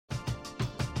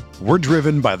We're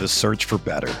driven by the search for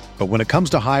better. But when it comes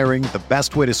to hiring, the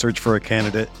best way to search for a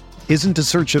candidate isn't to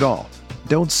search at all.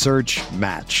 Don't search,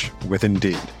 match with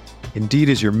Indeed. Indeed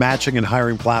is your matching and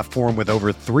hiring platform with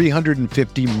over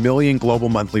 350 million global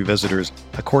monthly visitors,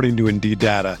 according to Indeed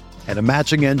data, and a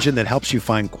matching engine that helps you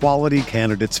find quality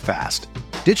candidates fast.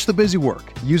 Ditch the busy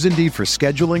work. Use Indeed for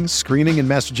scheduling, screening, and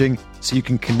messaging so you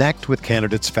can connect with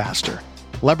candidates faster.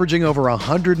 Leveraging over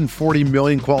 140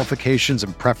 million qualifications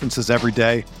and preferences every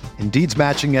day, Indeed's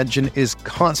matching engine is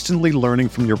constantly learning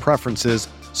from your preferences,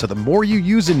 so the more you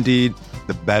use Indeed,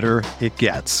 the better it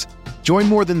gets. Join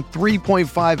more than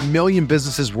 3.5 million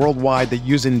businesses worldwide that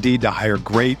use Indeed to hire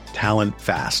great talent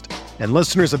fast. And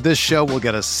listeners of this show will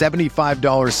get a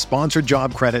 $75 sponsored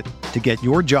job credit to get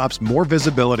your jobs more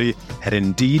visibility at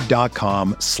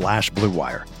Indeed.com/Blue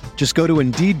Wire. Just go to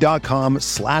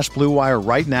Indeed.com/Blue Wire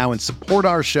right now and support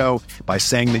our show by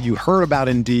saying that you heard about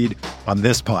Indeed on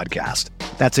this podcast.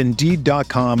 That's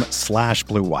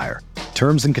Indeed.com/Blue Wire.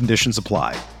 Terms and conditions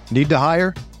apply. Need to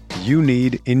hire? You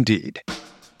need Indeed.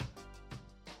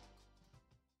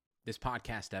 This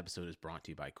podcast episode is brought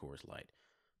to you by Coors Light.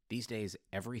 These days,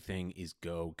 everything is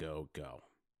go, go, go.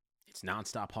 It's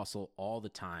nonstop hustle all the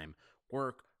time.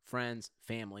 Work, friends,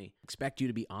 family, expect you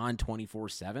to be on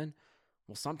 24/7.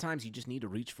 Well, sometimes you just need to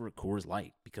reach for a Coors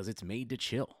Light because it's made to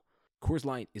chill. Coors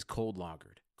Light is cold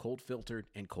lagered, cold filtered,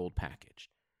 and cold packaged.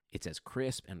 It's as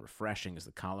crisp and refreshing as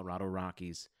the Colorado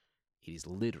Rockies. It is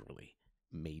literally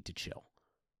made to chill.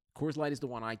 Coors Light is the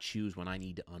one I choose when I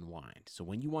need to unwind. So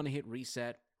when you want to hit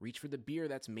reset, reach for the beer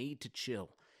that's made to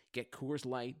chill. Get Coors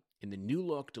Light in the new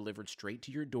look delivered straight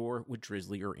to your door with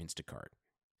Drizzly or Instacart.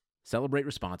 Celebrate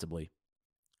responsibly.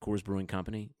 Coors Brewing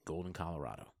Company, Golden,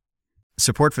 Colorado.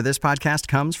 Support for this podcast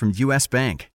comes from U.S.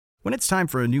 Bank. When it's time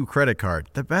for a new credit card,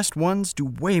 the best ones do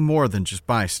way more than just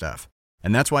buy stuff.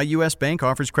 And that's why U.S. Bank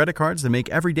offers credit cards that make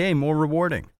every day more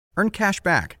rewarding. Earn cash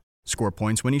back, score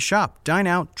points when you shop, dine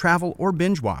out, travel, or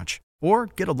binge watch, or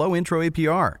get a low intro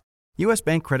APR. U.S.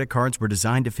 Bank credit cards were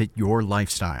designed to fit your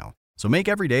lifestyle. So make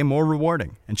every day more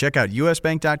rewarding and check out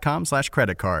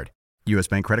usbank.com/credit card. U.S.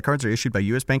 Bank credit cards are issued by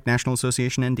U.S. Bank National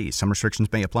Association ND. Some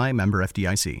restrictions may apply. Member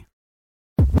FDIC.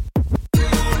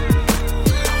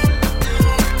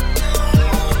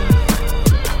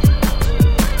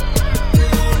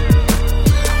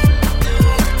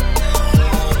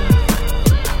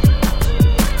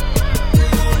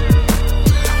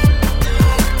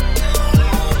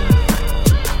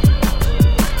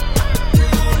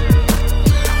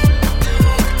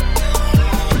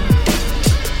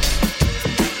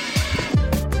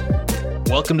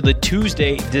 Welcome to the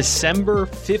Tuesday, December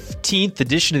 15th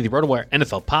edition of the RotoWire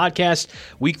NFL Podcast.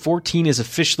 Week 14 is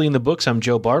officially in the books. I'm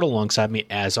Joe Bartle. Alongside me,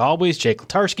 as always, Jake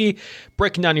Latarski,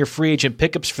 breaking down your free agent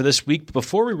pickups for this week. But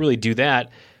before we really do that,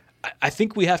 I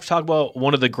think we have to talk about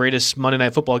one of the greatest Monday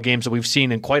Night Football games that we've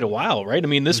seen in quite a while, right? I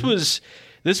mean, this was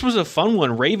a fun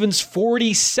one. Ravens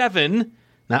 47,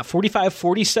 not 45,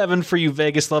 47 for you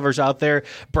Vegas lovers out there.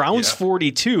 Browns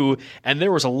 42, and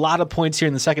there was a lot of points here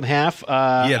in the second half.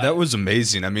 That was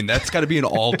amazing. I mean, that's got to be an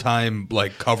all-time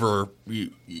cover,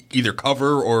 either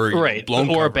cover or blown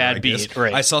or cover, a bad beat.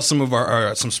 Right. I saw some of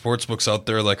our some sports books out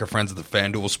there, like our friends at the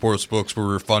FanDuel sports books,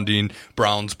 were funding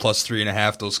Browns plus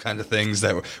 3.5, those kind of things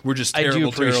that were just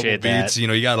terrible beats. You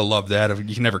know, you got to love that.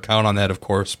 You can never count on that, of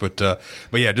course, but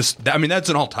yeah, that's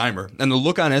an all-timer. And the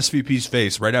look on SVP's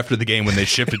face right after the game when they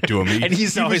shipped it to him, he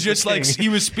was just he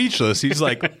was speechless. He's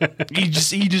like, he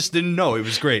just didn't know. It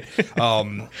was great.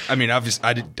 Obviously,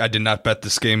 I did not bet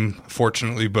this game,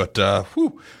 fortunately, but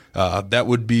that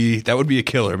would be a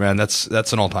killer, man. That's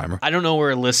an all timer. I don't know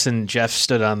where Listen Jeff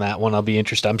stood on that one. I'll be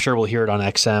interested. I'm sure we'll hear it on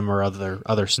XM or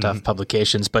other stuff,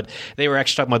 publications. But they were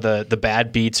actually talking about the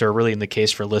bad beats, or really in the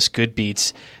case for List, good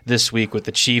beats this week, with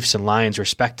the Chiefs and Lions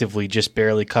respectively just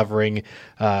barely covering.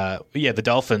 The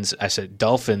Dolphins. I said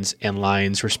Dolphins and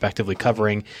Lions respectively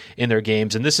covering in their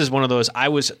games. And this is one of those. I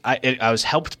was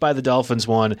helped by the Dolphins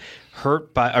one.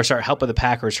 Helped by the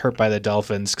Packers, hurt by the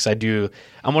Dolphins, because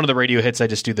I'm one of the radio hits. I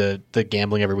just do the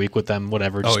gambling every week with them,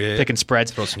 whatever, just picking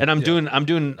spreads. And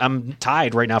I'm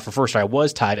tied right now for first. I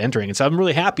was tied entering, and so I'm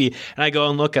really happy. And I go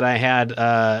and look, and I had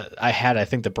I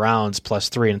think the Browns plus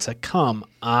 3, and it's like, come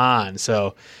on.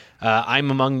 So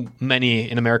I'm among many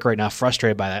in America right now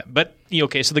frustrated by that. But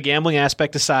so the gambling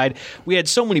aspect aside, we had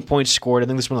so many points scored. I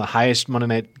think this is one of the highest Monday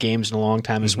night games in a long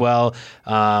time as well.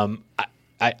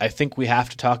 I think we have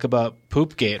to talk about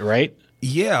Poopgate, right?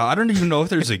 Yeah, I don't even know if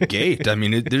there's a gate. I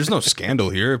mean, there's no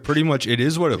scandal here. Pretty much it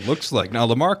is what it looks like. Now,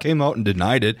 Lamar came out and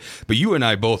denied it, but you and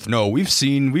I both know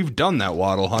we've done that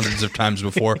waddle hundreds of times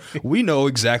before. We know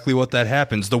exactly what that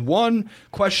happens. The one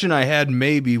question I had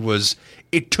maybe was,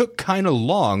 it took kind of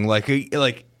long. Like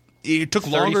it took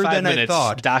longer than I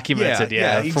thought. Documented,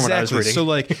 exactly. From what I was reading.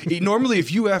 So normally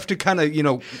if you have to kind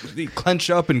of, clench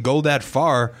up and go that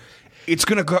far, it's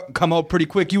going to come out pretty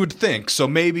quick, you would think. So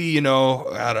maybe, I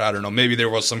don't know, maybe there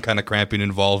was some kind of cramping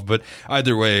involved, but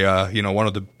either way, one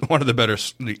of the better,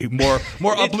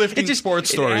 more uplifting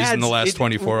sports stories in the last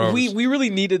 24 hours. We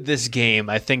really needed this game,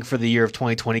 I think, for the year of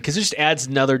 2020, because it just adds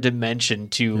another dimension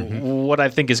to what I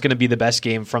think is going to be the best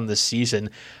game from this season.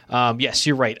 Yes,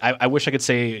 you're right. I wish I could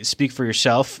say speak for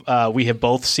yourself. We have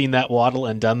both seen that waddle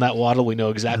and done that waddle. We know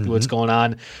exactly what's going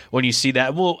on when you see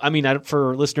that. Well, I mean,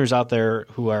 for listeners out there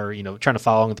who are, trying to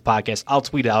follow along with the podcast, I'll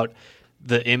tweet out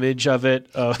the image of it.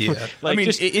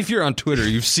 If you're on Twitter,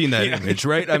 you've seen that image,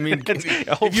 right? I mean,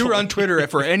 if you were on Twitter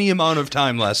for any amount of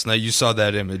time last night, you saw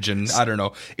that image, and I don't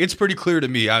know. It's pretty clear to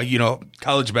me.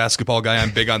 College basketball guy,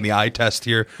 I'm big on the eye test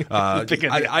here.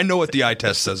 I know what the eye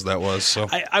test says that was. So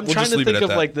I'm trying to think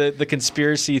of like the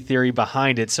conspiracy theory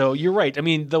behind it. So you're right. I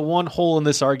mean, the one hole in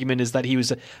this argument is that he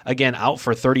was again out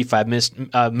for 35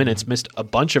 minutes, missed a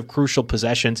bunch of crucial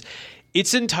possessions.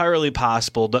 It's entirely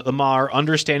possible that Lamar,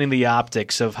 understanding the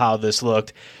optics of how this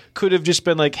looked, could have just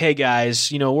been like, hey,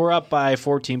 guys, we're up by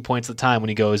 14 points at the time when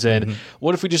he goes in.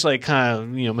 What if we just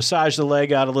kind of, massage the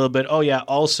leg out a little bit? Oh, yeah,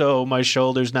 also my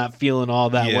shoulder's not feeling all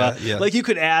that well. Yeah. Like you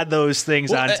could add those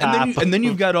things on top. And then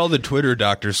you've got all the Twitter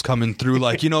doctors coming through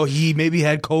like, he maybe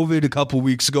had COVID a couple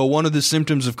weeks ago. One of the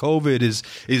symptoms of COVID is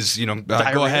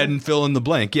go ahead and fill in the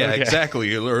blank. Yeah, okay.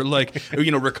 Exactly. Or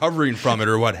recovering from it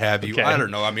or what have you. Okay. I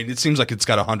don't know. I mean, it seems like it's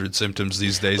got 100 symptoms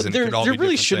these days. And it could all be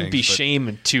really shouldn't be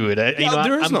shame to it.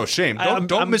 There is no shame.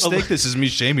 Don't mistake this as me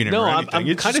shaming him. No, or anything.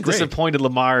 I'm kind of disappointed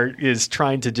Lamar is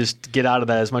trying to just get out of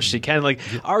that as much as he can. Like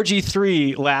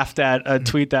RG3 laughed at a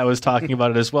tweet that was talking about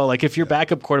it as well. Like if your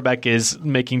backup quarterback is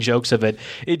making jokes of it,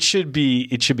 it should be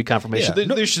confirmation. Yeah.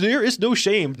 There is no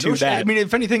shame to that. I mean,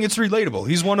 if anything, it's relatable.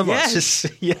 He's one of us.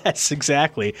 Yes,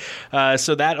 exactly.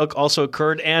 So that also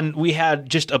occurred, and we had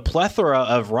just a plethora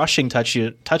of rushing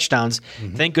touchdowns.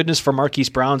 Thank goodness for Marquise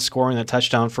Brown scoring that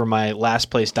touchdown for my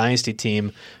last place dynasty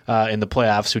team in the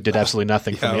playoffs, who did absolutely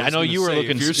nothing for me. I know you were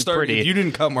looking pretty. If you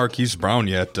didn't cut Marquise Brown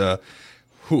yet,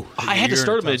 I had to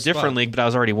start him in a different league, but I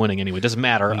was already winning anyway. It doesn't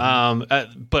matter.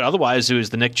 But otherwise, it was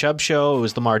the Nick Chubb show. It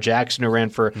was Lamar Jackson who ran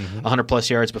for 100-plus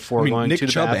yards before going Nick to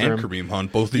the Chubb bathroom. And Kareem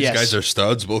Hunt, both these guys are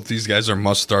studs. Both these guys are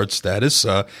must-start status.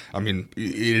 It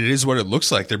is what it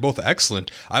looks like. They're both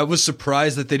excellent. I was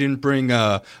surprised that they didn't bring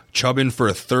Chubb in for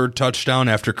a third touchdown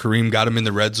after Kareem got him in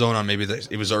the red zone.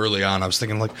 It was early on. I was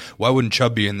thinking, like, why wouldn't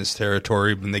Chubb be in this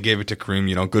territory? And they gave it to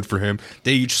Kareem. Good for him.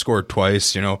 They each scored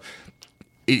twice.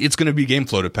 It's going to be game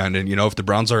flow dependent. If the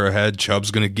Browns are ahead,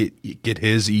 Chubb's going to get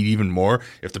his, eat even more.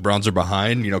 If the Browns are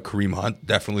behind, Kareem Hunt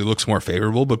definitely looks more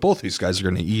favorable, but both these guys are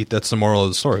going to eat. That's the moral of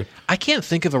the story. I can't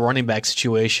think of a running back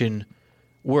situation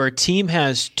where a team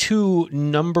has two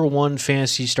number one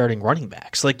fantasy starting running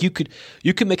backs. Like you could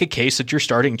make a case that you're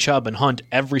starting Chubb and Hunt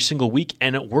every single week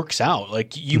and it works out.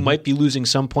 Like you might be losing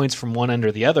some points from one end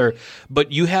or the other,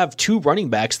 but you have two running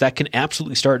backs that can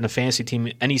absolutely start in a fantasy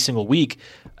team any single week,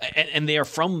 and they are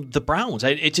from the Browns.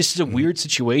 It just is a weird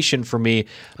situation for me.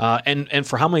 And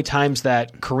for how many times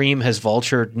that Kareem has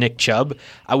vultured Nick Chubb,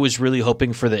 I was really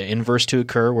hoping for the inverse to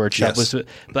occur where Chubb was, but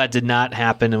that did not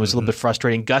happen. It was a little bit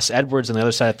frustrating. Gus Edwards on the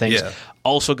other side of things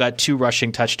also got 2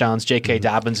 rushing touchdowns. J.K.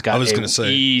 Dobbins got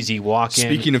easy walk-in.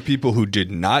 Speaking of people who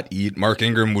did not eat, Mark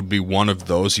Ingram would be one of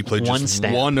those. He played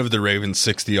one of the Ravens'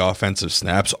 60 offensive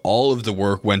snaps. All of the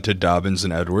work went to Dobbins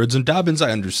and Edwards. And Dobbins,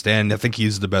 I understand. I think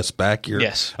he's the best back here.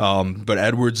 Yes. But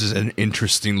Edwards is an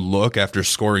interesting look after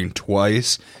scoring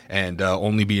twice and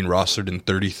only being rostered in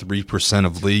 33%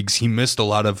 of leagues. He missed a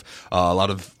lot of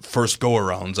first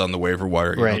go-arounds on the waiver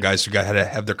wire. You know, guys who had to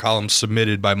have their columns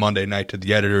submitted by Monday night to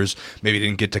the editors, maybe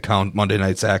didn't get to count Monday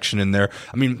night's action in there.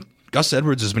 I mean, Gus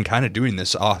Edwards has been kind of doing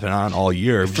this off and on all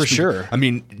year. For sure. I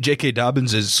mean, J.K.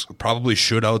 Dobbins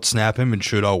should outsnap him and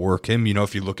should outwork him.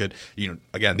 If you look at,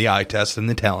 again, the eye test and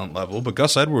the talent level. But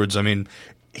Gus Edwards, I mean,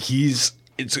 it's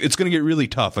going to get really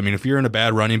tough. I mean, if you're in a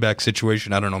bad running back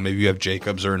situation, I don't know, maybe you have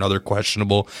Jacobs or another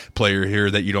questionable player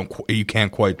here that you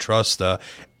can't quite trust.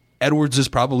 Edwards is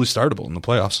probably startable in the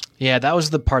playoffs. Yeah, that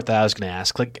was the part that I was going to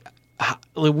ask. Like,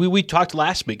 we talked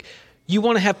last week. You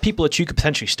want to have people that you could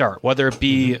potentially start, whether it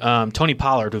be Tony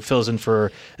Pollard, who fills in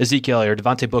for Ezekiel, or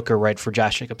Devontae Booker, for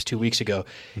Josh Jacobs 2 weeks ago.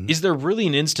 Is there really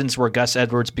an instance where Gus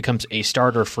Edwards becomes a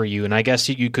starter for you? And I guess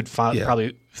you could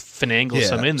probably finagle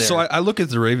some in there. So I look at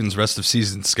the Ravens' rest of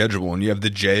season schedule, and you have the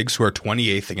Jags, who are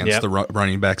 28th against the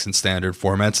running backs in standard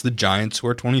formats, the Giants, who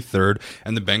are 23rd,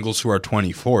 and the Bengals, who are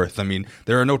 24th. I mean,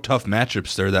 there are no tough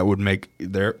matchups there that would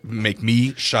make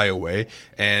me shy away.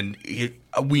 And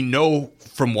we know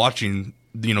from watching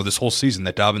this whole season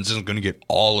that Dobbins isn't going to get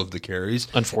all of the carries.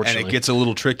 Unfortunately. And it gets a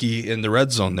little tricky in the red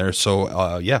zone there. So,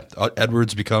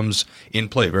 Edwards becomes in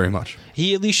play very much.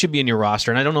 He at least should be in your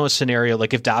roster. And I don't know a scenario,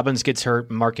 like if Dobbins gets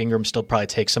hurt, Mark Ingram still probably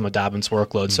takes some of Dobbins'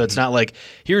 workload. Mm-hmm. So it's not like,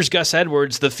 here's Gus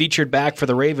Edwards, the featured back for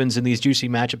the Ravens in these juicy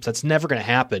matchups. That's never going to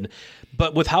happen.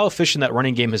 But with how efficient that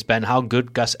running game has been, how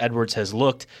good Gus Edwards has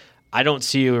looked, I don't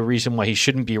see a reason why he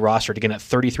shouldn't be rostered. Again, at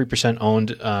 33%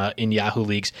 owned in Yahoo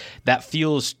leagues, that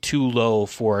feels too low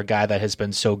for a guy that has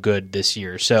been so good this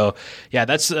year. So, yeah,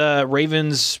 that's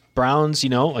Ravens, Browns,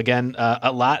 again,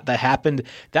 a lot that happened.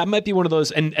 That might be one of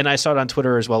those, and I saw it on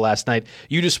Twitter as well last night.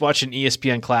 You just watch an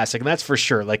ESPN Classic, and that's for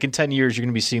sure. Like in 10 years, you're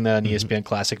going to be seeing that on ESPN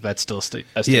Classic. That's still a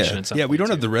station at some point. We don't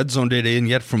have the red zone data in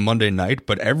yet from Monday night,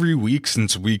 but every week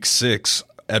since week 6,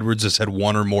 Edwards has had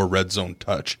one or more red zone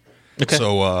touch. Okay.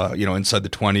 So, inside the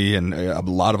 20 and a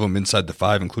lot of them inside the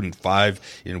 5, including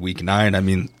 5 in week 9. I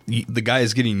mean, the guy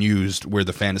is getting used where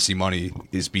the fantasy money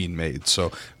is being made. So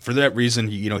for that reason,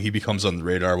 he becomes on the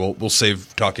radar. We'll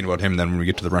save talking about him then when we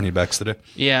get to the running backs today.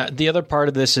 Yeah, the other part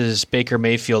of this is Baker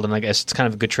Mayfield, and I guess it's kind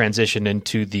of a good transition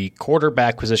into the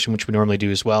quarterback position, which we normally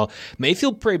do as well.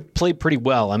 Mayfield played pretty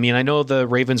well. I mean, I know the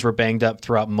Ravens were banged up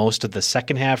throughout most of the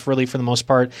second half, really, for the most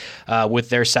part, with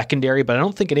their secondary, but I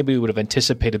don't think anybody would have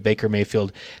anticipated Baker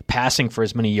Mayfield passing for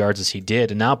as many yards as he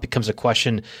did. And now it becomes a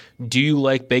question, do you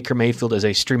like Baker Mayfield as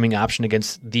a streaming option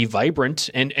against the vibrant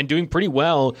and doing pretty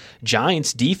well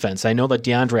Giants defense? I know that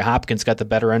DeAndre Hopkins got the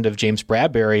better end of James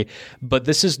Bradbury, but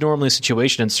this is normally a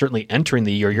situation, and certainly entering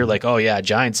the year, you're like, oh yeah,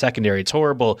 Giants secondary, it's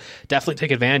horrible. Definitely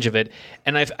take advantage of it.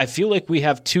 And I feel like we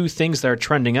have two things that are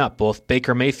trending up, both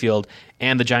Baker Mayfield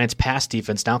and the Giants' pass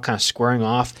defense now kind of squaring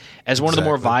off as one of the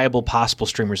more viable possible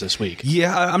streamers this week.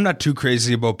 Yeah, I'm not too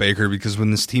crazy about Baker because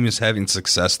when this team is having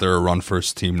success, they're a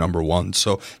run-first team, number one.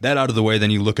 So that out of the way,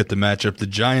 then you look at the matchup. The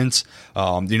Giants,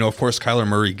 of course, Kyler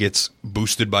Murray gets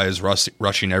boosted by his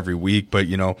rushing every week, but,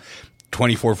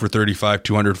 24 for 35,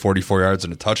 244 yards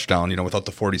and a touchdown, without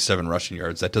the 47 rushing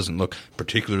yards. That doesn't look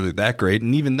particularly that great.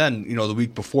 And even then, the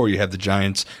week before, you have the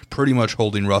Giants pretty much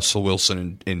holding Russell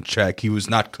Wilson in check. He was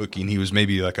not cooking. He was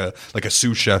maybe like a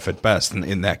sous chef at best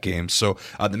in that game. So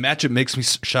the matchup makes me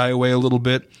shy away a little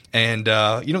bit. And,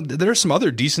 there are some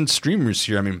other decent streamers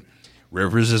here. I mean,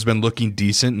 Rivers has been looking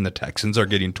decent, and the Texans are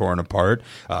getting torn apart.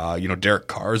 Derek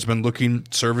Carr has been looking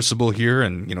serviceable here,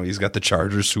 and, he's got the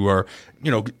Chargers who are,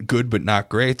 good but not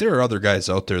great. There are other guys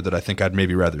out there that I think I'd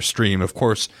maybe rather stream. Of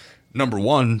course, number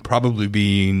one probably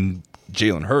being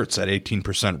Jalen Hurts at 18%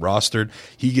 rostered.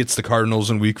 He gets the Cardinals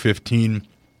in Week 15.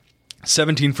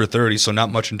 17 for 30, so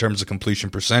not much in terms of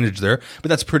completion percentage there, but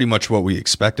that's pretty much what we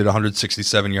expected.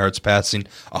 167 yards passing,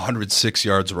 106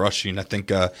 yards rushing. I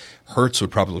think Hurts would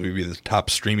probably be the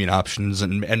top streaming options,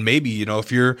 and maybe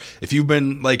if you've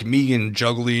been like me and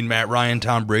juggling Matt Ryan,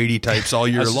 Tom Brady types all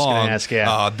year long,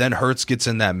 then Hurts gets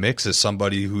in that mix as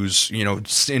somebody who's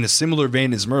in a similar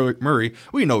vein as Murray.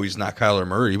 We know he's not Kyler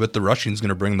Murray, but the rushing's going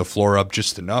to bring the floor up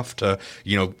just enough to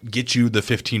get you the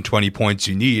 15-20 points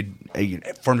you need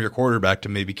from your quarterback to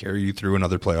maybe carry you through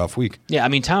another playoff week. Yeah, I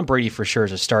mean, Tom Brady for sure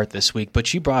is a start this week,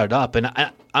 but you brought it up, and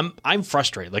I'm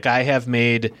frustrated. Like, I'm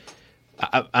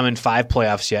in 5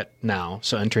 playoffs yet now,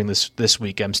 so entering this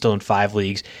week, I'm still in 5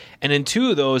 leagues. And in 2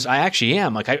 of those, I actually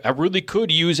am. Like, I really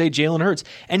could use a Jalen Hurts,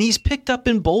 and he's picked up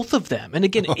in both of them. And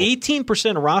again, 18%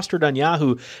 rostered on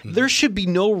Yahoo. There should be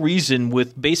no reason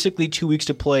with basically 2 weeks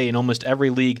to play in almost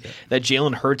every league that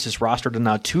Jalen Hurts is rostered in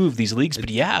now 2 of these leagues. But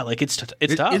yeah, like it's tough.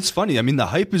 It's funny. I mean, the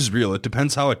hype is real. It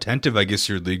depends how attentive, I guess,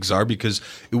 your leagues are, because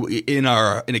in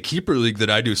a keeper league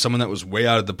that I do, someone that was way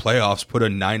out of the playoffs put a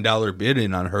 $9 bid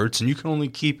in on Hurts, and you can only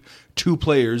keep 2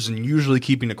 players, and usually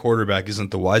keeping a quarterback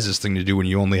isn't the wisest thing to do when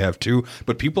you only have 2.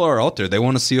 But people are out there. They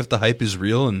want to see if the hype is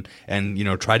real and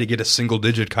try to get a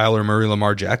single-digit Kyler Murray,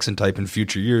 Lamar Jackson type in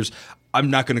future years. I'm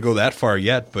not going to go that far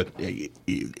yet, but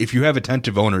if you have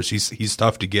attentive owners, he's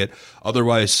tough to get.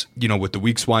 Otherwise, with the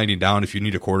weeks winding down, if you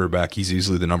need a quarterback, he's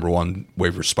easily the number one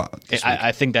waiver spot.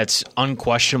 I think that's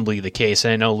unquestionably the case.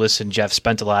 And I know, Jeff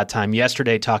spent a lot of time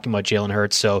yesterday talking about Jalen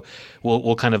Hurts, so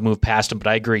we'll kind of move past him. But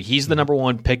I agree, he's the number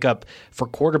one pickup for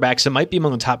quarterbacks. It might be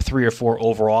among the top 3 or 4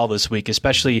 overall this week,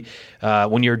 especially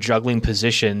when you're juggling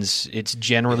positions. It's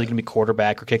generally going to be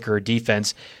quarterback or kicker or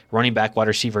defense. Running back, wide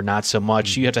receiver, not so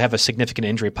much. You have to have a significant significant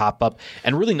injury pop up,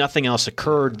 and really nothing else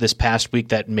occurred this past week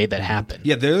that made that happen.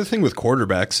 Yeah, the other thing with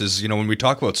quarterbacks is, when we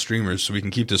talk about streamers, so we can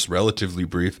keep this relatively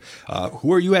brief,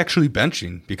 who are you actually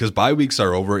benching? Because bye weeks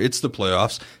are over, it's the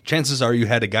playoffs. Chances are you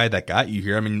had a guy that got you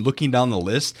here. I mean, looking down the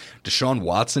list, Deshaun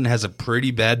Watson has a pretty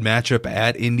bad matchup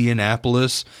at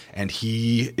Indianapolis, and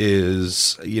he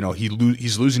is,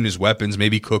 he's losing his weapons.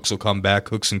 Maybe Cooks will come back.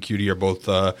 Cooks and Cutie are both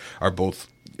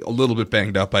a little bit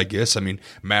banged up, I guess. I mean,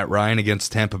 Matt Ryan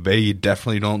against Tampa Bay, you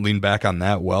definitely don't lean back on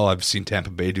that well. I've seen Tampa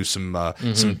Bay do some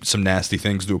nasty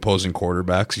things to opposing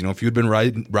quarterbacks. If you'd been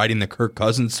riding the Kirk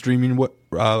Cousins streaming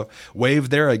wave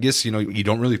there, I guess, you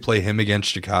don't really play him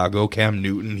against Chicago. Cam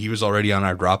Newton, he was already on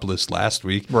our drop list last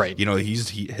week. Right.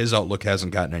 His outlook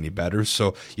hasn't gotten any better.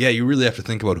 So, yeah, you really have to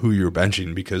think about who you're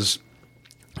benching because,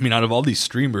 out of all these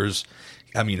streamers,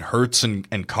 Hurts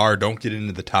and Carr don't get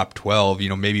into the top 12,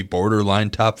 maybe borderline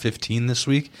top 15 this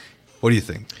week. What do you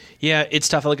think? Yeah, it's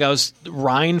tough.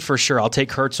 Ryan for sure. I'll take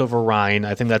Hurts over Ryan.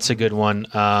 I think that's a good one.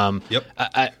 Yep.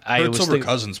 Hurts over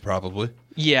Cousins probably.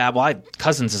 Yeah, well,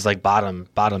 Cousins is like bottom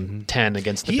 10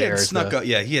 against the Bears.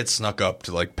 He had snuck up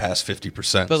to like past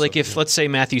 50%. But if let's say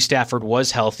Matthew Stafford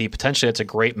was healthy, potentially it's a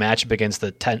great matchup against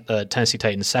the Tennessee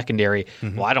Titans secondary.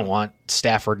 Mm-hmm. Well, I don't want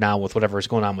Stafford now with whatever is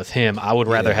going on with him. I would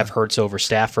rather have Hurts over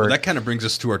Stafford. Well, that kind of brings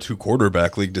us to our 2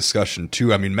 quarterback league discussion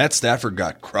too. Matt Stafford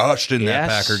got crushed in that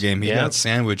Packer game. He got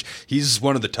sandwiched. He's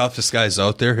one of the toughest guys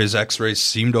out there. His x-rays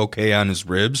seemed okay on his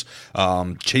ribs.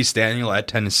 Chase Daniel at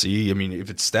Tennessee. If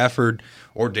it's Stafford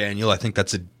or Daniel, I think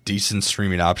that's a decent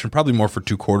streaming option, probably more for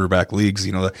 2 quarterback leagues.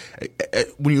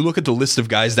 When you look at the list of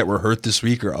guys that were hurt this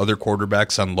week or other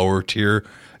quarterbacks on lower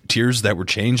tiers that were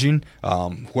changing,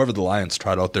 whoever the Lions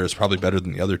trot out there is probably better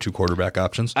than the other 2 quarterback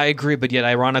options. I agree, but yet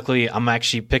ironically, I'm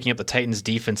actually picking up the Titans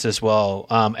defense as well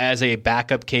as a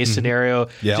backup case scenario,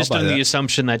 just under the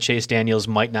assumption that Chase Daniels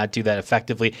might not do that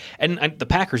effectively. And the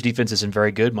Packers defense isn't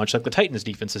very good, much like the Titans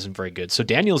defense isn't very good. So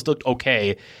Daniels looked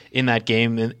okay in that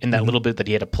game, in that little bit that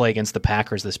he had to play against the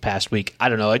Packers this past week. I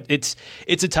don't know. It's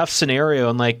a tough scenario,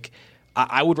 and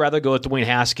I would rather go with Dwayne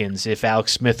Haskins if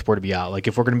Alex Smith were to be out.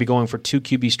 If we're going to be going for 2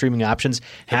 QB streaming options,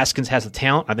 Haskins has the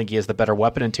talent. I think he has the better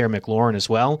weapon in Terry McLaurin as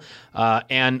well,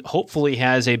 and hopefully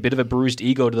has a bit of a bruised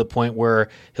ego to the point where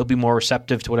he'll be more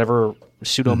receptive to whatever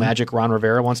pseudo-magic Ron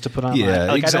Rivera wants to put on.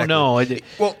 Yeah, exactly. I don't know.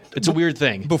 It's a weird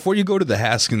thing. Before you go to the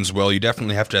Haskins you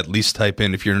definitely have to at least type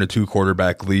in, if you're in a 2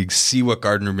 quarterback league, see what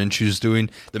Gardner Minshew's doing.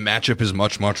 The matchup is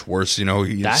much, much worse.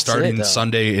 He's starting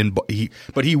Sunday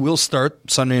but he will start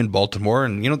Sunday in Baltimore,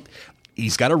 and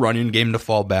he's got a running game to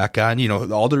fall back on.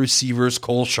 All the receivers,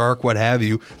 Cole Shark, what have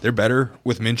you, they're better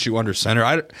with Minshew under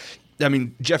center.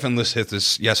 Jeff and Liz hit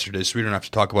this yesterday, so we don't have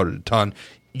to talk about it a ton.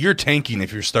 You're tanking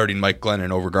if you're starting Mike Glennon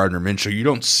over Gardner Minshew. You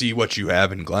don't see what you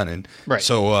have in Glennon. Right.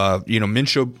 So,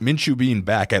 Minshew being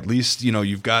back, at least,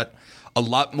 you've got a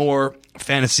lot more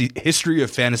history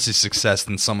of fantasy success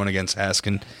than someone like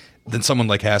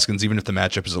Haskins, even if the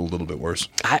matchup is a little bit worse.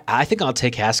 I think I'll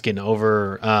take Haskins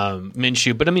over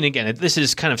Minshew. But, again, this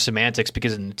is kind of semantics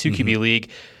because in the 2 QB league,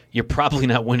 you're probably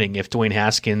not winning if Dwayne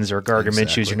Haskins or Gardner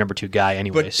Minshew is your number 2 guy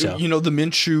anyway. But,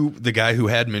 the guy who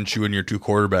had Minshew in your 2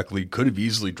 quarterback league could have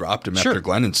easily dropped him after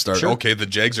Glennon started. Sure. Okay, the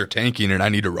Jags are tanking and I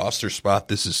need a roster spot.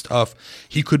 This is tough.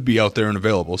 He could be out there and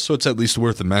available, so it's at least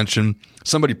worth a mention.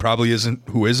 Somebody probably isn't,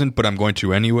 but I'm going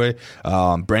to anyway.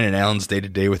 Brandon Allen's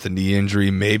day-to-day with a knee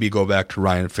injury. Maybe go back to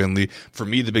Ryan Finley. For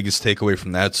me, the biggest takeaway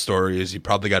from that story is you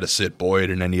probably got to sit Boyd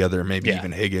and any other, maybe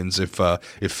even Higgins if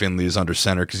Finley is under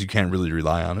center, because you can't really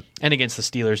rely on it. And against the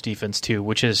Steelers defense, too,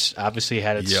 which has obviously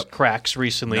had its cracks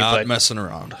recently. Not messing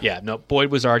around. Yeah, no, Boyd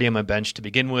was already on my bench to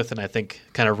begin with, and I think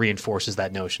kind of reinforces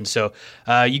that notion. So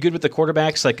you good with the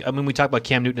quarterbacks? We talked about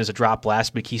Cam Newton as a drop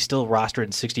last week. He's still rostered in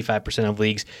 65% of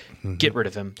leagues. Get rid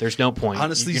of him. There's no point.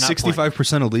 Honestly,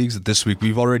 65% of leagues at this week,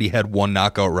 we've already had one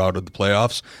knockout route of the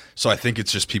playoffs, so I think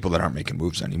it's just people that aren't making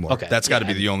moves anymore. Okay. That's got to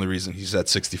be the only reason he's at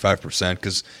 65%,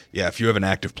 because, if you have an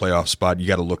active playoff spot, you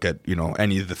got to look at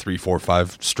any of the 3, 4,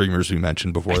 5 streamers we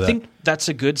mentioned before that. I think that's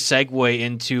a good segue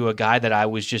into a guy that I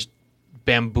was just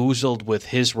bamboozled with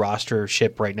his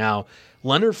rostership right now.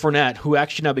 Leonard Fournette, who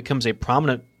actually now becomes a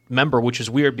prominent member, which is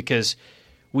weird because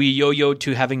we yo-yoed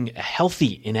to having a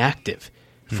healthy inactive.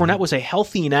 Fournette was a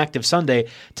healthy inactive Sunday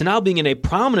to now being in a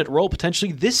prominent role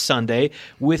potentially this Sunday,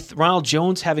 with Ronald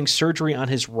Jones having surgery on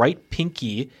his right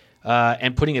pinky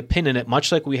and putting a pin in it, much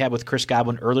like we had with Chris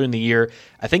Godwin earlier in the year.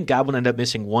 I think Godwin ended up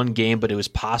missing one game, but it was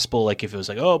possible, if it was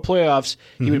playoffs,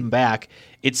 he would have been back.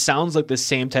 It sounds like the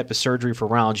same type of surgery for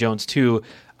Ronald Jones too.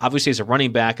 Obviously, as a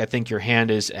running back, I think your hand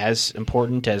is as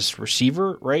important as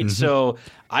receiver, right? So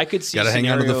I could see got to hang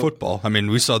on to the football. I mean,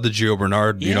 we saw the Gio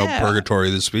Bernard, purgatory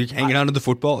this week. Hanging on to the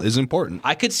football is important.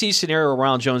 I could see a scenario where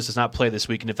Ronald Jones does not play this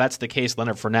week, and if that's the case,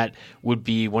 Leonard Fournette would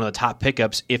be one of the top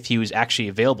pickups if he was actually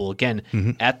available. Again,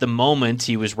 at the moment,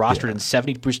 he was rostered in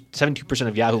 72%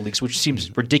 of Yahoo leagues, which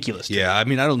seems ridiculous. Yeah, I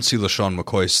mean, I don't see LaShawn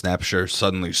McCoy's snap share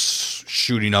suddenly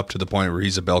shooting up to the point where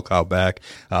he's a bell cow back.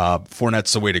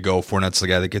 Fournette's the way to go. Fournette's the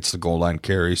guy that gets the goal line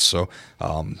carries. So,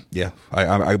 I'm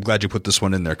glad you put this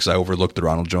one in there because I overlooked the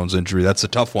Ronald Jones injury. That's a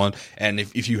tough one. And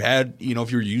if you had,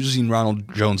 if you're using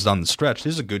Ronald Jones down the stretch,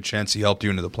 there's a good chance he helped you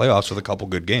into the playoffs with a couple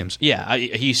good games. Yeah,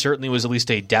 he certainly was at least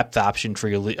a depth option for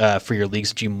your leagues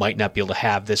that you might not be able to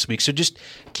have this week. So just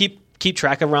keep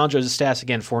track of Ronald Jones' stats.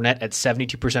 Again, Fournette at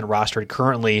 72% rostered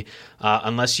currently,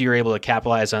 unless you're able to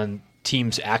capitalize on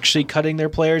teams actually cutting their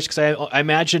players. Because I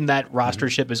imagine that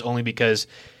rostership is only because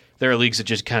there are leagues that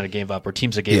just kind of gave up, or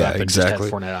teams that gave up and just had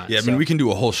Fournette on. Yeah, I mean, we can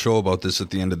do a whole show about this at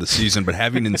the end of the season, but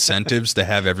having incentives to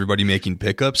have everybody making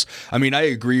pickups, I mean, I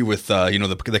agree with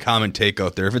the common take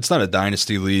out there. If it's not a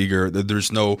dynasty league or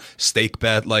there's no stake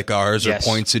bet like ours or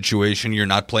point situation, you're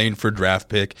not playing for draft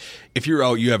pick. If you're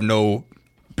out, you have no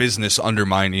business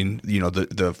undermining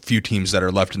the few teams that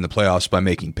are left in the playoffs by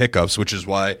making pickups, which is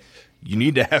why you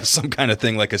need to have some kind of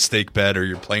thing like a stake bet, or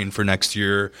you're playing for next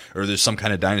year, or there's some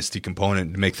kind of dynasty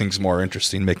component to make things more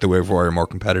interesting, make the waiver wire more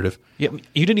competitive. Yeah,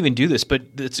 you didn't even do this, but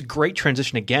it's a great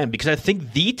transition again, because I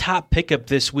think the top pickup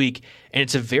this week, and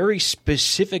it's a very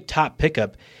specific top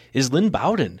pickup, is Lynn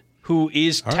Bowden, who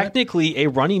is technically a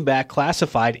running back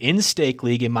classified in stake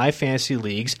league in my fantasy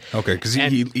leagues. Okay, because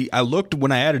I looked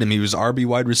when I added him, he was RB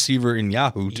wide receiver in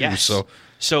Yahoo too. Yes.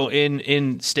 So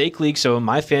in stake league, so in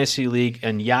my fantasy league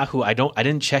and Yahoo, I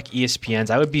didn't check ESPN's.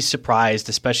 I would be surprised,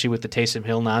 especially with the Taysom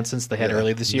Hill nonsense they had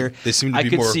earlier this year. They seem to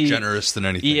be more generous than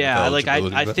anything. Yeah,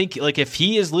 I think if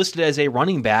he is listed as a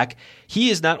running back,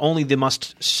 he is not only the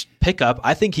must pickup,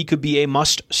 I think he could be a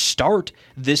must start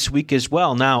this week as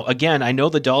well. Now, again, I know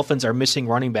the Dolphins are missing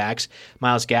running backs.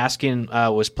 Myles Gaskin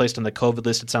was placed on the COVID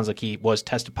list. It sounds like he was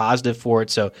tested positive for it,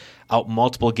 so out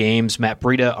multiple games. Matt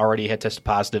Breida already had tested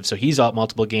positive, so he's out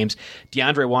multiple games.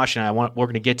 DeAndre Washington, we're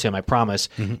going to get to him, I promise.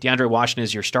 DeAndre Washington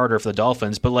is your starter for the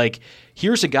Dolphins, but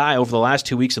here's a guy over the last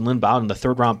 2 weeks in Lynn Bowden, the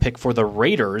third-round pick for the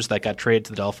Raiders that got traded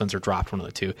to the Dolphins or dropped, one of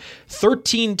the two.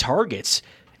 13 targets.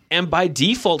 And by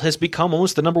default has become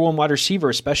almost the number one wide receiver,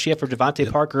 especially after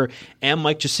Devontae Parker and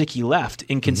Mike Gesicki left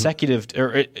in consecutive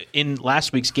or in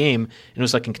last week's game. And it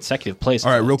was in consecutive plays.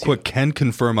 All right, real quick, Ken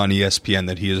confirm on ESPN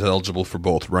that he is eligible for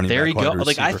both running back. There you go.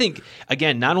 Receiver. I think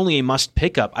again, not only a must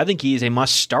pickup, I think he is a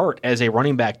must start as a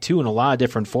running back too in a lot of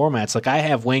different formats. I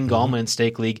have Wayne Gallman in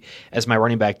Stake League as my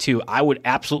running back too. I would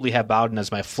absolutely have Bowden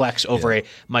as my flex over a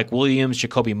Mike Williams,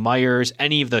 Jacoby Myers,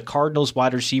 any of the Cardinals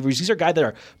wide receivers. These are guys that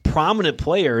are prominent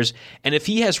players. And if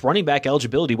he has running back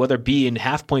eligibility, whether it be in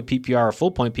half-point PPR or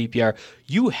full-point PPR,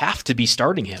 you have to be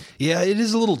starting him. Yeah, it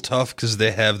is a little tough because they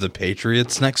have the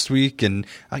Patriots next week, and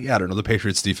I don't know. The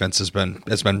Patriots defense has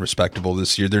been respectable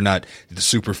this year. They're not the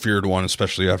super feared one,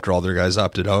 especially after all their guys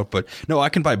opted out. But no, I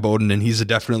can buy Bowden, and he's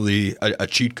definitely a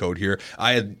cheat code here.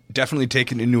 I had definitely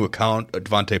taken into account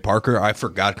Devontae Parker. I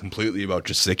forgot completely about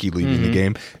Gesicki leaving the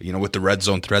game. With the red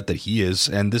zone threat that he is,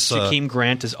 and this Jakeem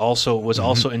Grant was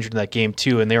also injured in that game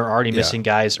too, and they were already missing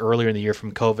guys earlier in the year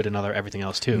from COVID and everything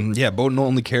else too. Yeah, Bowden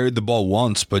only carried the ball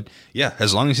once, but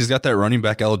as long as he's got that running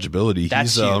back eligibility,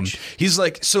 that's huge. He's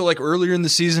earlier in the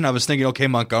season, I was thinking, okay,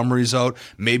 Montgomery's out,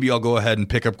 maybe I'll go ahead and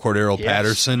pick up Cordero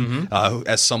Patterson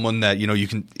as someone that you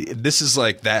can. This is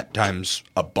that times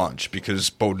a bunch because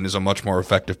Bowden is a much more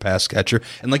effective pass catcher,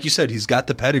 and like you said, he's got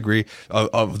the pedigree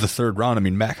of the third round. I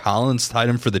mean, Mac Hollins tied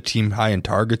him for the team high in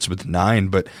targets with 9,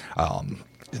 but.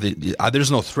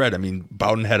 There's no threat. I mean,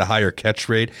 Bowden had a higher catch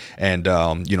rate and,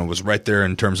 was right there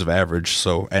in terms of average.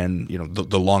 So, and,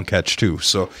 the long catch too.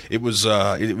 So it was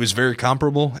very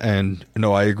comparable. And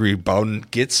no, I agree. Bowden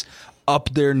gets up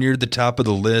there near the top of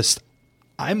the list.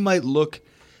 I might look,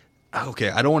 okay,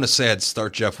 I don't want to say I'd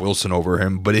start Jeff Wilson over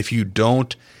him, but if you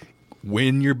don't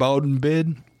win your Bowden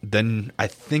bid, then I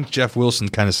think Jeff Wilson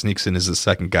kind of sneaks in as the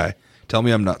second guy. Tell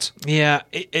me I'm nuts. Yeah,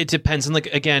 it depends. And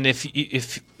again,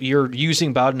 if you're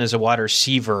using Bowden as a wide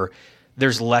receiver,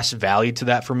 there's less value to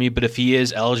that for me. But if he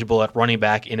is eligible at running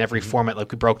back in every format like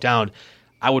we broke down,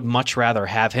 I would much rather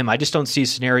have him. I just don't see a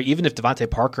scenario, even if Devontae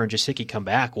Parker and Gesicki come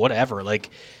back, whatever.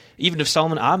 even if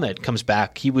Solomon Ahmed comes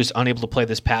back, he was unable to play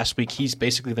this past week. He's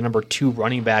basically the number 2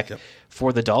 running back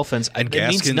for the Dolphins. And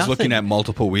Gaskin's looking at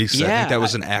multiple weeks. Yeah, I think that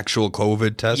was an actual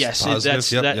COVID test. Yes,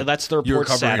 positive. That's the report. You were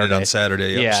covering it on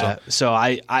Saturday.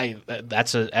 So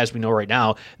that's as we know right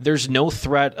now. There's no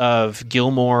threat of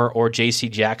Gilmore or J.C.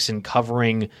 Jackson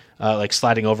covering, like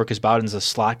sliding over, because Bowden's a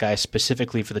slot guy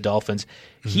specifically for the Dolphins.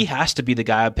 He has to be the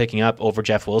guy I'm picking up over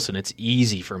Jeff Wilson. It's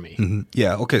easy for me.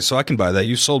 Yeah, okay, so I can buy that.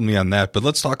 You sold me on that. But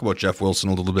let's talk about Jeff Wilson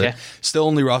a little bit. Okay. Still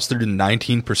only rostered in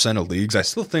 19% of leagues. I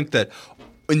still think that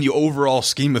in the overall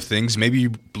scheme of things, maybe you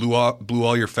blew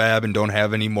all your fab and don't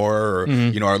have any more, or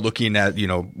are looking at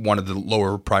one of the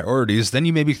lower priorities, then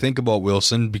you maybe think about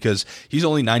Wilson, because he's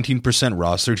only 19%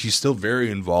 rostered. He's still very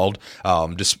involved,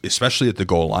 especially at the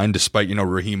goal line, despite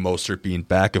Raheem Mostert being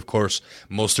back. Of course,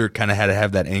 Mostert kind of had to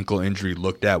have that ankle injury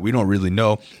looked at. We don't really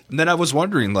know. And then I was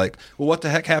wondering, what the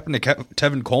heck happened to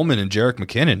Tevin Coleman and Jerick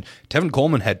McKinnon? Tevin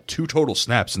Coleman had 2 total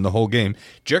snaps in the whole game.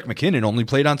 Jerick McKinnon only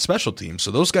played on special teams,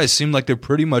 so those guys seem like they're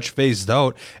pretty much phased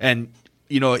out. And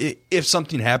if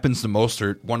something happens to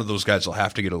Mostert, one of those guys will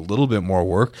have to get a little bit more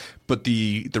work. But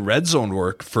the red zone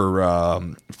work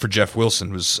for Jeff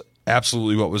Wilson was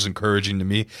absolutely what was encouraging to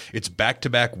me. It's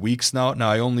back-to-back weeks now.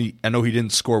 Now, I know he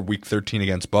didn't score week 13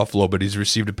 against Buffalo, but he's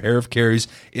received a pair of carries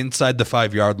inside the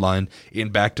 5-yard line in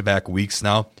back-to-back weeks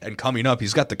now. And coming up,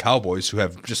 he's got the Cowboys, who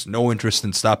have just no interest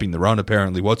in stopping the run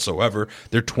apparently whatsoever.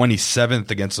 They're 27th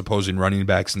against opposing running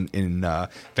backs in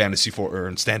fantasy or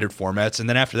in standard formats. And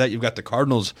then after that, you've got the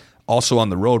Cardinals also on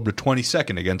the road, but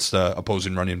 22nd against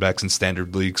opposing running backs in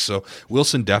standard leagues. So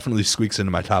Wilson definitely squeaks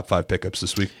into my top 5 pickups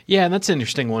this week. Yeah, and that's an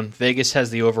interesting one. Vegas has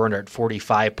the over-under at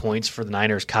 45 points for the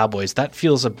Niners-Cowboys. That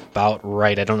feels about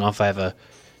right. I don't know if I have a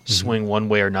swing one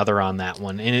way or another on that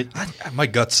one. And my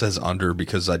gut says under,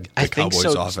 because I think Cowboys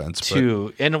so offense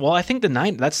too. But. And I think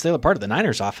that's the other part of the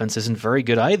Niners offense isn't very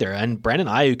good either. And Brandon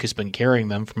Ayuk has been carrying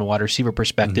them from a wide receiver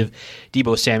perspective.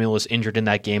 Deebo Samuel was injured in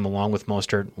that game along with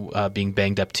Mostert being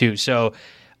banged up too. So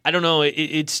I don't know.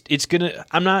 It's gonna.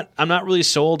 I'm not really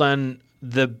sold on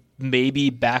the maybe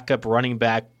backup running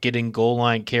back getting goal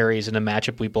line carries in a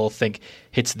matchup we both think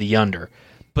hits the under.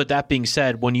 But that being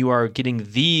said, when you are getting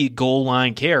the goal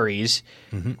line carries,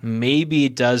 maybe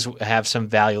it does have some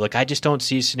value. I just don't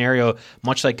see a scenario,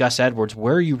 much like Gus Edwards,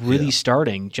 where are you really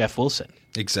starting Jeff Wilson?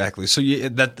 Exactly. So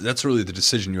that's really the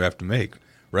decision you have to make,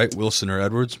 right? Wilson or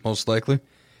Edwards, most likely.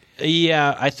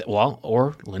 Yeah,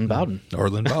 or Lynn Bowden. Or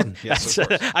Lynn Bowden. Yes, of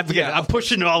course. I'm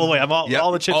pushing it all the way.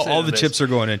 All the chips. All the chips are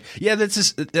going in. Yeah,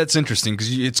 that's interesting,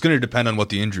 because it's going to depend on what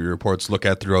the injury reports look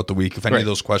at throughout the week. If any of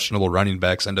those questionable running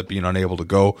backs end up being unable to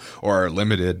go or are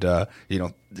limited,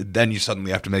 then you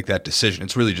suddenly have to make that decision.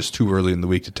 It's really just too early in the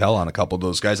week to tell on a couple of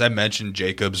those guys. I mentioned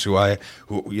Jacobs, who I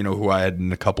had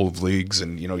in a couple of leagues,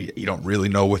 and you don't really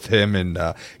know with him, and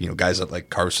guys like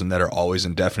Carson that are always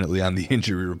indefinitely on the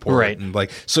injury report, right? And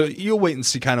so you'll wait and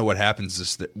see kind of what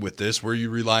happens with this. Were you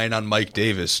relying on Mike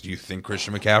Davis? Do you think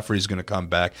Christian McCaffrey is going to come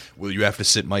back? Will you have to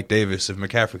sit Mike Davis if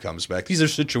McCaffrey comes back? These are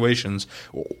situations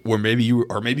where maybe you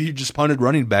just punted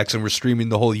running backs and were streaming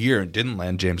the whole year and didn't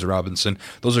land James Robinson.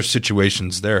 Those are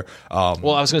situations there. I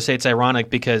was going to say it's ironic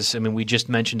because, we just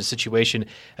mentioned a situation,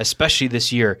 especially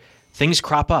this year, things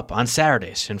crop up on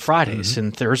Saturdays and Fridays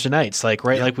and Thursday nights. Like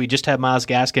we just had Myles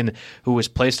Gaskin, who was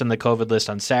placed on the COVID list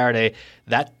on Saturday.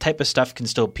 That type of stuff can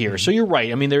still appear. So you're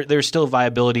right. There's still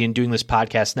viability in doing this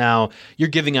podcast now. You're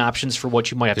giving options for what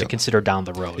you might have to consider down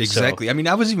the road. Exactly. So.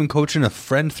 I was even coaching a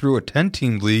friend through a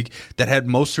 10-team league that had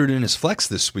Mostert in his flex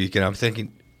this week, and I'm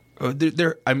thinking,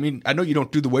 I know you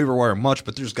don't do the waiver wire much,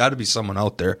 but there's got to be someone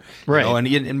out there, right?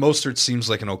 And Mostert seems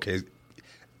like an okay,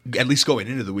 at least going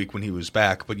into the week when he was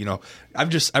back. But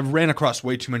I've ran across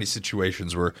way too many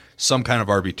situations where some kind of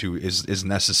RB2 is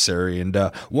necessary. And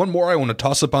one more I want to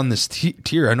toss up on this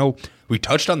tier. I know we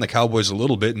touched on the Cowboys a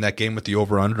little bit in that game with the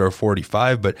over/under of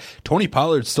 45, but Tony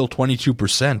Pollard's still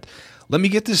 22%. Let me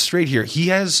get this straight here. He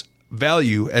has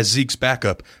value as Zeke's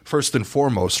backup first and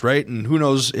foremost, right? And who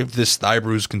knows if this thigh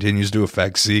bruise continues to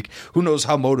affect Zeke? Who knows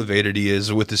how motivated he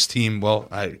is with his team? Well,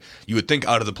 you would think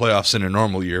out of the playoffs in a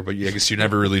normal year, but I guess you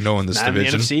never really know in this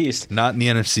division. Not in the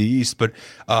NFC East, but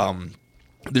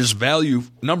there's value,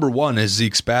 number one, as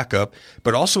Zeke's backup,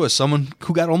 but also as someone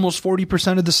who got almost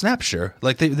 40% of the snap share.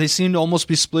 They seem to almost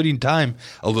be splitting time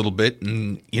a little bit,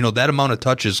 and that amount of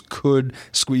touches could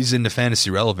squeeze into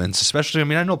fantasy relevance, especially,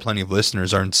 I know plenty of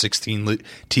listeners are in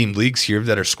 16-team leagues here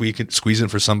that are squeezing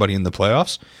for somebody in the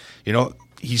playoffs.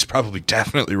 He's probably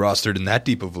definitely rostered in that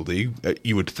deep of a league,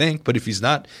 you would think, but if he's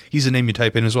not, he's a name you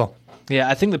type in as well. Yeah,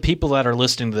 I think the people that are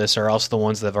listening to this are also the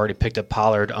ones that have already picked up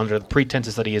Pollard under the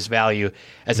pretenses that he has value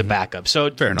as a backup. So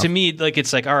to me, like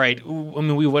it's like, all right, I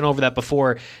mean, we went over that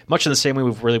before, much in the same way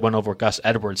we've really went over Gus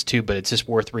Edwards too, but it's just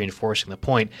worth reinforcing the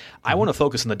point. I want to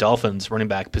focus on the Dolphins running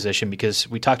back position because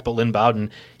we talked about Lynn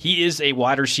Bowden. He is a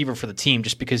wide receiver for the team.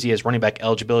 Just because he has running back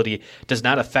eligibility does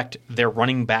not affect their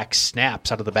running back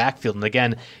snaps out of the backfield. And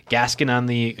again, Gaskin on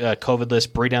the COVID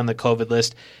list, Brady on the COVID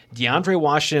list. DeAndre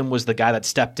Washington was the guy that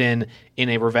stepped in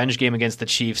a revenge game against the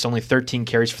Chiefs, only 13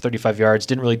 carries for 35 yards,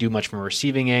 didn't really do much from a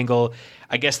receiving angle.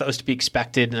 I guess that was to be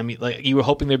expected. I mean, like you were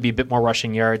hoping there'd be a bit more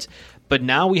rushing yards. But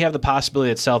now we have the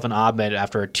possibility that Salvon Ahmed,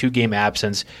 after a 2-game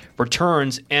absence,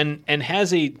 returns and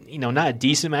has a, not a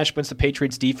decent match against the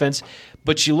Patriots defense,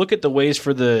 but you look at the ways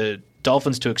for the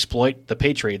Dolphins to exploit the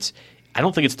Patriots, I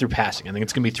don't think it's through passing. I think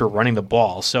it's going to be through running the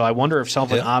ball. So I wonder if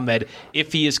Salvon Ahmed,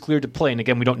 if he is cleared to play, and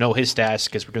again, we don't know his stats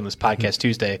because we're doing this podcast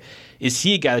Tuesday, is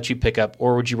he a guy that you pick up,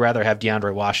 or would you rather have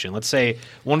DeAndre Washington? Let's say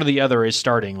one or the other is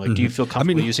starting. Like, do you feel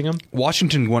comfortable using him?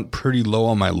 Washington went pretty low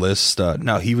on my list.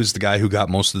 Now, he was the guy who got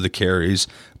most of the carries,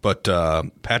 but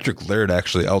Patrick Laird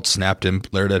actually outsnapped him.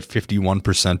 Laird had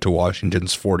 51% to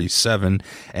Washington's 47,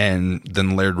 and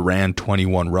then Laird ran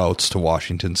 21 routes to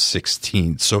Washington's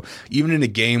 16. So even in a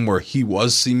game where he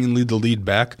was seemingly the lead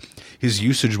back, his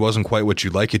usage wasn't quite what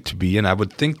you'd like it to be, and I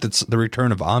would think that the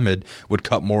return of Ahmed would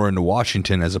cut more into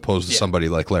Washington as opposed to somebody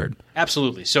like Laird.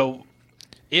 Absolutely. So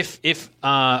if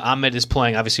Ahmed is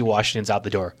playing, obviously Washington's out the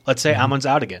door. Let's say Ahmed's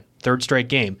out again, third straight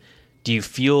game. Do you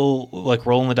feel like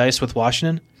rolling the dice with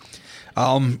Washington?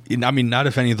 I mean, not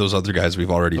if any of those other guys we've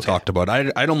already talked about.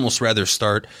 I'd almost rather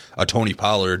start a Tony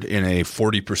Pollard in a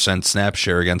 40% snap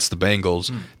share against the Bengals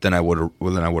than I would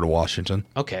a Washington.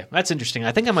 Okay, that's interesting.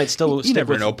 I think I might still. You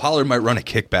never know. Pollard might run a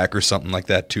kickback or something like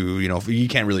that too. You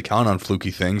can't really count on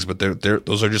fluky things, but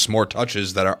those are just more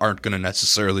touches that aren't going to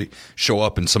necessarily show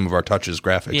up in some of our touches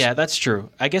graphics. Yeah, that's true.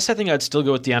 I guess I think I'd still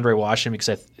go with DeAndre Washington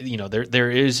because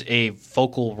there is a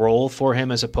focal role for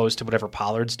him as opposed to whatever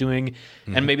Pollard's doing,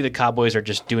 and maybe the Cowboys are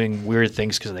just doing weird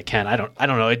things because they can. I don't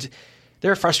know.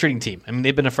 They're a frustrating team. I mean,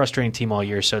 they've been a frustrating team all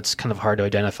year, so it's kind of hard to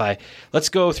identify. Let's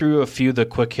go through a few of the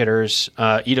quick hitters.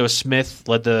 Ito Smith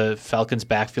led the Falcons'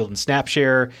 backfield in snap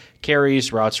share,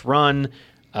 carries, routes run,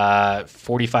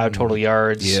 45 total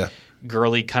yards. Yeah.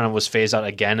 Gurley kind of was phased out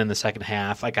again in the second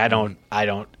half. Like I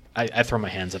throw my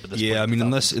hands up at this point. Yeah, I mean,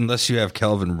 unless you have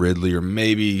Calvin Ridley or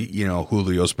maybe,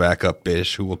 Julio's backup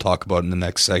Bish, who we'll talk about in the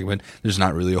next segment, there's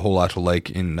not really a whole lot to like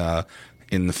in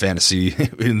the fantasy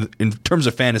in terms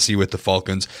of fantasy with the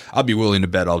Falcons. I'll be willing to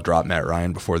bet I'll drop Matt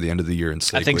Ryan before the end of the year in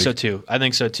Slate I think League.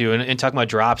 so too. And talking about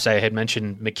drops, I had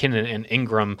mentioned McKinnon and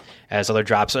Ingram as other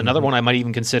drops. Another one I might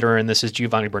even consider, and this is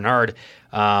Giovanni Bernard.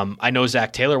 I know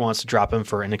Zach Taylor wants to drop him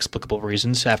for inexplicable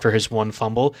reasons after his one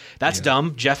fumble. That's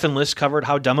dumb. Jeff and Liz covered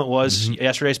how dumb it was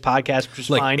yesterday's podcast, which was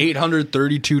like fine.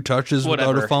 832 touches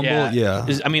without a fumble. Yeah.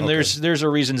 I mean, there's a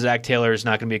reason Zach Taylor is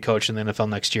not going to be a coach in the NFL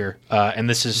next year, and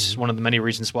this is one of the many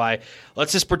reasons why.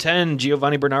 Let's just pretend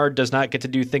Giovanni Bernard does not get to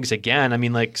do things again. I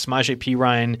mean, like Samaje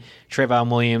Perine, Trayvon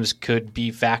Williams could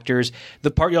be factors. The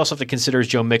part you also have to consider is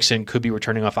Joe Mixon could be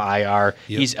returning off of IR.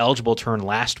 Yep. He's eligible to turn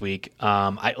last week.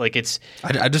 I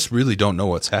just really don't know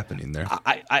what's happening there.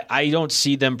 I don't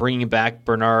see them bringing back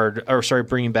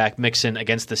Mixon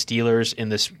against the Steelers in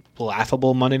this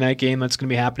laughable Monday night game that's going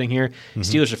to be happening here.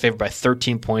 Steelers are favored by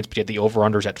 13 points, but yet the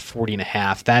over-under's at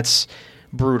 40.5. That's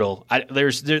brutal.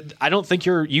 I don't think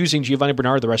you're using Giovanni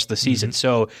Bernard the rest of the season,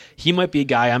 so he might be a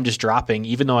guy I'm just dropping,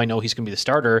 even though I know he's going to be the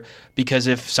starter, because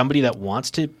if somebody that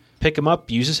wants to pick him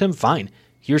up uses him, fine.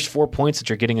 Here's 4 points that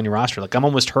you're getting in your roster. Like I'm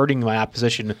almost hurting my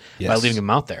opposition by leaving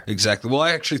him out there. Exactly. Well,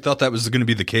 I actually thought that was going to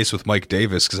be the case with Mike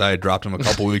Davis because I had dropped him a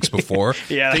couple weeks before,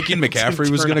 thinking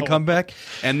McCaffrey was going to come back,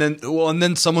 and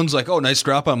then someone's like, "Oh, nice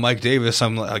drop on Mike Davis."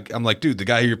 I'm like, dude, the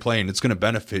guy you're playing, it's going to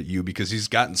benefit you because he's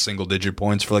gotten single-digit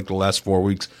points for like the last 4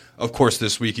 weeks. Of course,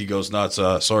 this week he goes nuts.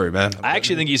 Sorry, man. I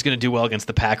actually think he's going to do well against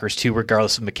the Packers too,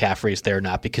 regardless of McCaffrey is there or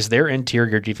not, because their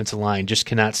interior defensive line just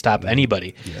cannot stop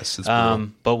anybody. Yes, it's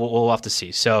but we'll have to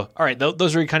see. So, all right,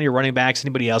 those are kind of your running backs.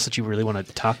 Anybody else that you really want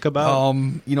to talk about?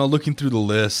 Looking through the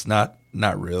list, not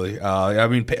really. I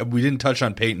mean, we didn't touch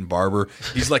on Peyton Barber.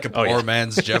 He's like a poor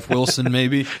man's Jeff Wilson,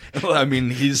 maybe. I mean,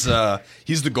 he's the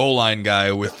goal line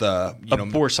guy with a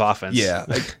worse offense. Yeah,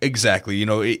 exactly.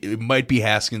 It might be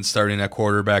Haskins starting at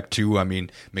quarterback too. I mean,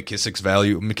 McKissick's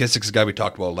a guy we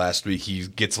talked about last week. He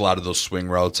gets a lot of those swing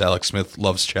routes. Alex Smith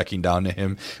loves checking down to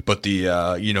him. But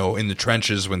in the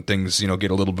trenches when things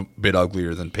get a little bit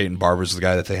uglier, then Peyton Barber's the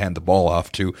guy that they hand the ball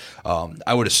off to.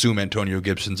 I would assume Antonio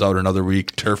Gibson's out another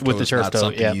week, turf toe. not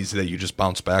something easy that you just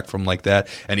bounce back from like that.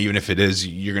 And even if it is,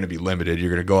 you're going to be limited. You're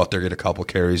going to go out there, get a couple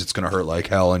carries. It's going to hurt like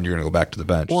hell, and you're going to go back to the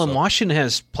bench. Well, and Washington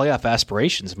has playoff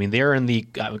aspirations. I mean, they're in the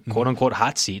quote-unquote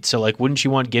hot seat. So, like, wouldn't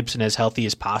you want Gibson as healthy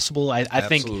as possible? I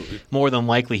think more than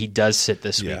likely he does sit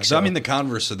this week. So, I mean, the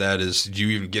converse of that is, do you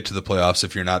even get to the playoffs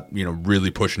if you're not,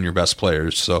 really pushing your best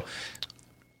players? So,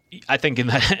 I think in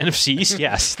the NFC East,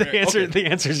 yes. The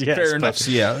answer is yes. Fair enough.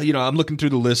 So, I'm looking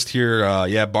through the list here.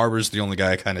 Barber's the only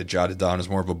guy I kind of jotted down as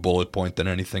more of a bullet point than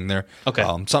anything there. Okay.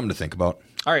 Something to think about.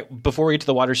 All right, before we get to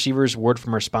the wide receivers, word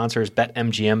from our sponsors,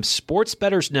 BetMGM. Sports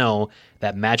bettors know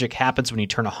that magic happens when you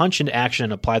turn a hunch into action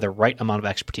and apply the right amount of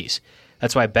expertise.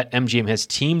 That's why BetMGM has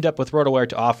teamed up with RotoWire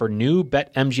to offer new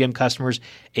BetMGM customers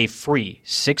a free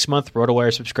 6-month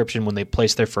RotoWire subscription when they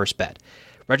place their first bet.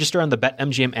 Register on the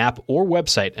BetMGM app or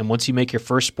website, and once you make your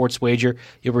first sports wager,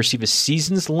 you'll receive a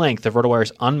season's length of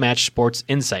RotoWire's unmatched sports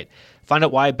insight. Find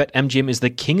out why BetMGM is the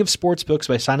king of sportsbooks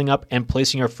by signing up and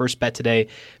placing your first bet today.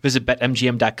 Visit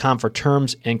BetMGM.com for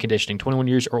terms and conditioning. 21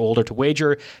 years or older to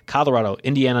wager. Colorado,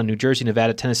 Indiana, New Jersey,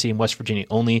 Nevada, Tennessee, and West Virginia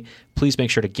only. Please make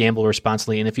sure to gamble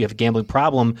responsibly. And if you have a gambling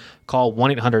problem, call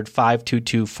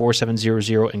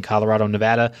 1-800-522-4700 in Colorado,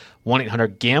 Nevada,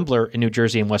 1-800-GAMBLER in New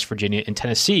Jersey and West Virginia. In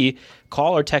Tennessee,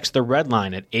 call or text the Red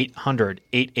Line at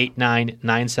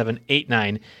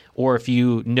 800-889-9789. Or if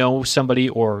you know somebody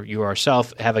or you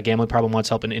yourself have a gambling problem, wants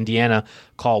help in Indiana,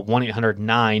 call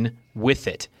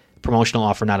 1-800-9-WITH-IT. Promotional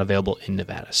offer not available in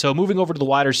Nevada. So moving over to the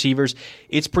wide receivers,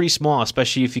 it's pretty small,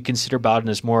 especially if you consider Bowden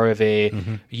as more of a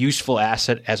useful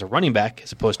asset as a running back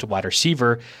as opposed to wide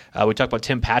receiver. We talked about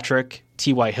Tim Patrick,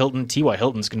 T.Y. Hilton. T.Y.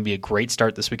 Hilton's going to be a great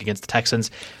start this week against the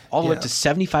Texans, all the way up to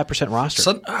 75%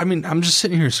 roster. I'm just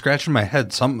sitting here scratching my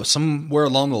head. Somewhere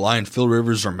along the line, Phil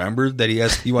Rivers remembered that he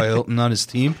has T.Y. Hilton on his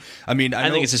team. I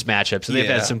think it's just matchups. So they've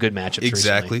had some good matchups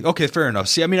Exactly. recently. Okay, fair enough.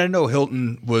 See, I know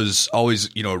Hilton was always,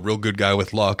 a real good guy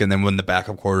with luck, and then when the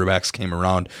backup quarterbacks came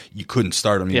around, you couldn't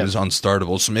start him. He was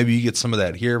unstartable. So maybe you get some of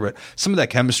that here, but some of that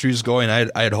chemistry is going.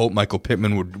 I had hoped Michael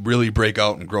Pittman would really break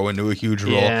out and grow into a huge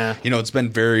role. Yeah. It's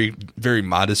been very, very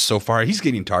modest so far. He's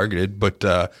getting targeted, but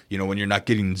when you're not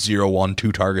getting 0, 1,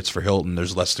 2 targets for Hilton,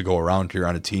 there's less to go around here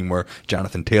on a team where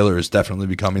Jonathan Taylor is definitely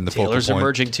becoming the focal point. Taylor's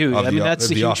emerging too.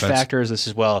 That's a huge offense. factor as this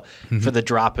as well for the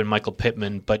drop in Michael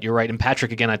Pittman. But you're right. And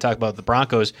Patrick, again, I talked about the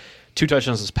Broncos, 2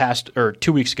 touchdowns this past, or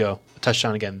 2 weeks ago, a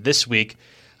touchdown again this week.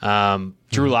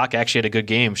 Drew Lock actually had a good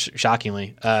game,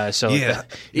 shockingly. It's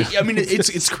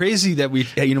crazy that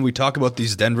we talk about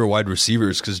these Denver wide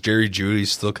receivers because Jerry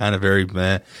Jeudy's still kind of very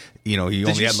meh. He only had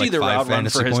like 5 fantasy points. Did you see the route run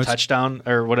for his touchdown,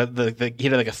 or what? He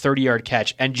had like a 30-yard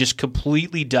catch and just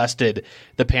completely dusted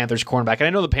the Panthers cornerback. And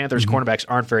I know the Panthers cornerbacks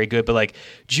aren't very good, but like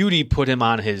Jeudy put him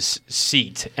on his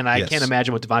seat, and I can't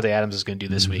imagine what Devontae Adams is going to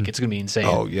do this week. It's going to be insane.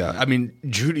 Oh yeah,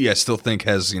 Jeudy I still think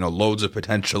has loads of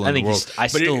potential in the world. I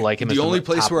still like him. The only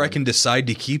place where I can decide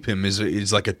to keep him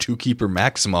is like a 2-keeper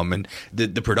maximum, and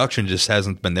the production just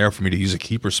hasn't been there for me to use a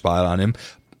keeper spot on him.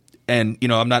 And,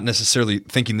 I'm not necessarily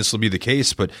thinking this will be the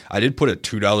case, but I did put a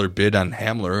 $2 bid on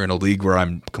Hamler in a league where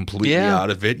I'm completely out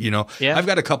of it. I've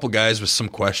got a couple guys with some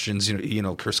questions,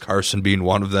 Chris Carson being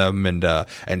one of them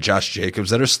and Josh Jacobs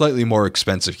that are slightly more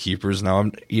expensive keepers.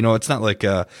 Now, it's not like,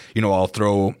 I'll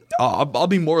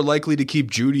be more likely to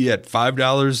keep Jeudy at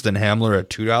 $5 than Hamler at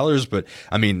 $2. But,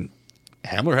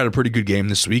 Hamler had a pretty good game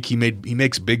this week. He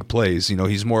makes big plays.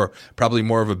 He's probably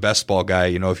more of a best ball guy,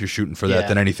 if you're shooting for that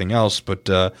than anything else. But,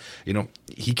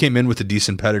 he came in with a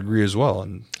decent pedigree as well.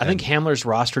 And I think Hamler's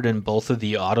rostered in both of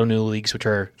the Auto New leagues, which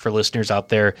are for listeners out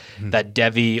there, that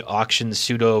Devi auction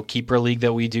pseudo keeper league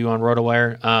that we do on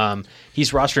RotoWire.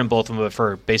 He's rostered in both of them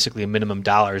for basically a minimum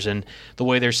dollars. And the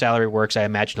way their salary works, I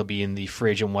imagine he'll be in the free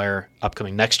agent wire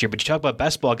upcoming next year. But you talk about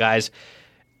best ball guys.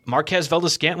 Marquez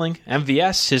Valdes-Scantling,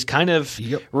 MVS, has kind of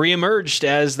reemerged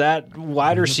as that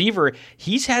wide receiver.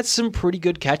 He's had some pretty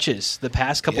good catches the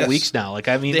past couple weeks now.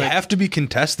 They have to be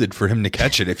contested for him to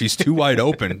catch it. If he's too wide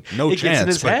open, no it chance. Gets in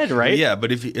his head, right? Yeah,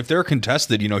 but if they're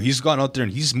contested, he's gone out there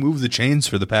and he's moved the chains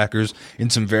for the Packers in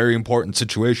some very important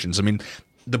situations.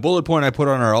 The bullet point I put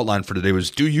on our outline for today was,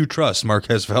 do you trust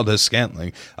Marquez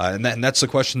Valdes-Scantling? And that's the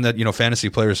question that, fantasy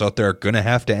players out there are going to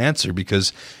have to answer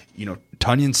because,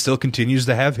 Tunyon still continues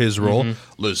to have his role.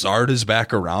 Lazard is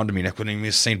back around.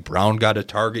 Equanimeous St. Brown got a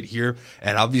target here.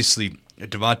 And obviously,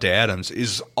 Devontae Adams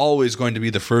is always going to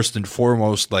be the first and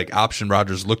foremost option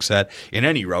Rodgers looks at in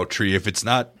any route tree. Even if it's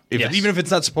not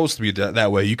supposed to be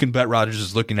that way, you can bet Rodgers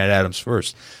is looking at Adams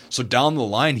first. So down the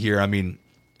line here, I'm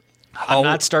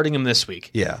not starting him this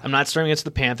week. Yeah. I'm not starting against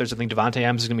the Panthers. I think Devontae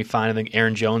Adams is going to be fine. I think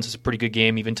Aaron Jones is a pretty good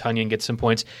game. Even Tunyon gets some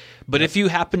points. But if you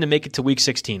happen to make it to week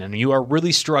 16 and you are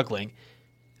really struggling,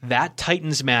 that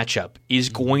Titans matchup is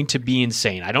going to be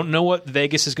insane. I don't know what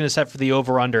Vegas is going to set for the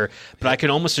over-under, but I can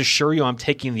almost assure you I'm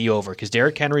taking the over because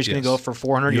Derrick Henry is going to go for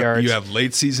 400 yards. You have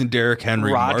late-season Derrick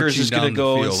Henry Rodgers is going to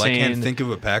go insane. I can't think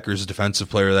of a Packers defensive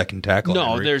player that can tackle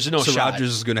Henry. There's no so shot.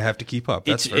 Rodgers is going to have to keep up.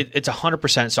 It's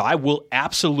 100%. So I will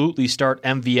absolutely start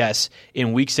MVS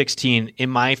in Week 16 in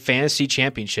my fantasy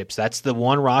championships. That's the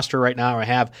one roster right now I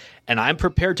have, and I'm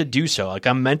prepared to do so. Like,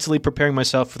 I'm mentally preparing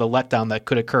myself for the letdown that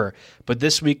could occur. But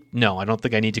this week, no, I don't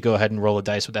think I need to go ahead and roll a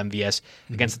dice with MVS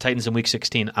against the Titans in Week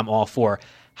 16. I'm all for.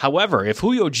 However, if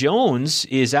Julio Jones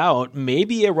is out,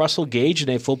 maybe a Russell Gage in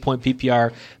a full-point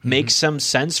PPR makes some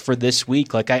sense for this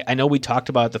week. Like, I know we talked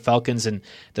about the Falcons and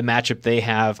the matchup they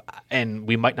have, and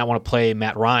we might not want to play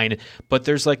Matt Ryan, but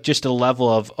there's like just a level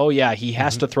of, oh yeah, he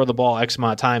has to throw the ball X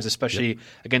amount of times, especially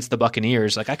against the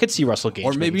Buccaneers. Like, I could see Russell Gage.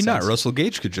 Or maybe not. Sense. Russell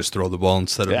Gage could just throw the ball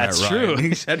instead of That's Matt Ryan.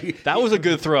 That's true. That was a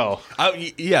good throw.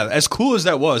 Yeah, as cool as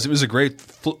that was, it was a great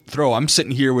throw. I'm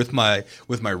sitting here with my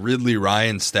Ridley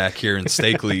Ryan stack here in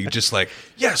Stakely, just like,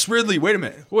 yes, Ridley, wait a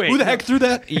minute. Who the heck threw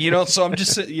that? So I'm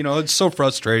just, it's so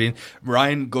frustrating.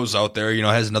 Ryan goes out there,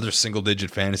 has another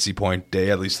single-digit fantasy point day,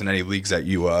 at least in any leagues that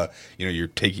you're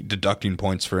deducting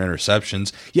points for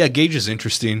interceptions. Yeah, Gage is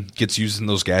interesting, gets used in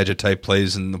those gadget-type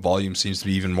plays, and the volume seems to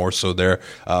be even more so there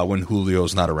when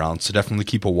Julio's not around. So definitely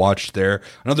keep a watch there.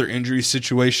 Another injury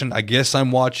situation I guess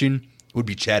I'm watching would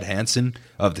be Chad Hansen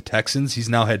of the Texans. He's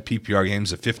now had PPR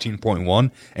games of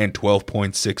 15.1 and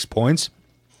 12.6 points.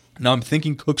 Now I'm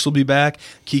thinking Cooks will be back.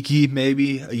 Kiki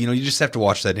maybe. You just have to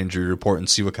watch that injury report and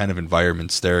see what kind of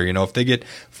environment's there.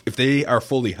 If they are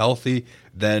fully healthy,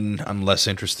 then I'm less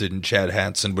interested in Chad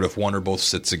Hansen. But if one or both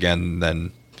sits again,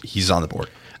 then he's on the board.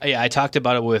 Yeah, I talked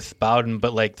about it with Bowden,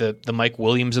 but like the Mike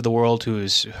Williams of the world,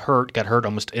 who's got hurt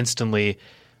almost instantly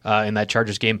in that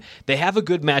Chargers game. They have a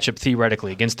good matchup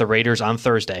theoretically against the Raiders on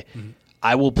Thursday.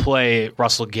 I will play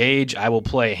Russell Gage. I will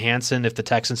play Hansen if the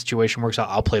Texan situation works out.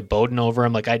 I'll play Bowden over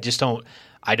him. Like, I don't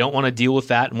want to deal with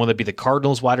that. And whether it be the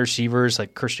Cardinals wide receivers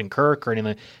like Christian Kirk or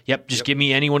anything, give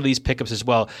me any one of these pickups as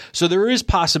well. So there is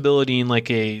possibility in like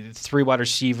a 3 wide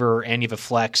receiver and you have a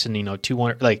flex and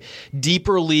 2-1 like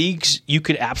deeper leagues. You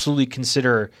could absolutely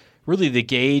consider really the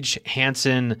Gage,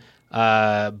 Hansen,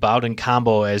 Bowden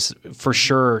combo as for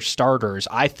sure starters,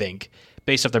 I think,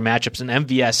 based off their matchups. And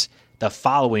MVS the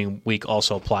following week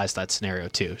also applies that scenario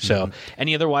too. So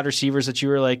any other wide receivers that you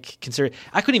were like considering?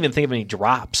 I couldn't even think of any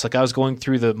drops. Like, I was going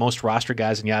through the most roster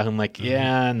guys in Yahoo. I'm like,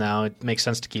 no, it makes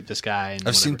sense to keep this guy.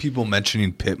 I've seen people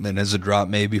mentioning Pittman as a drop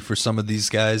maybe for some of these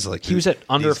guys. Like, he was at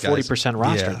under 40%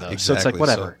 roster though. Exactly. So it's like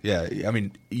whatever. So, I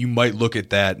mean, you might look at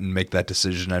that and make that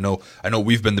decision. I know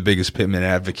we've been the biggest Pittman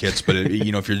advocates, but if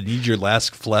you need your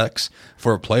last flex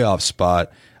for a playoff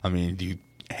spot, I mean, do you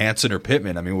Hansen or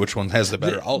Pittman? I mean, which one has the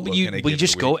better outlook? We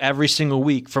just go every single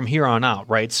week from here on out,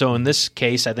 right? So in this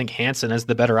case, I think Hansen has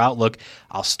the better outlook.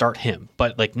 I'll start him.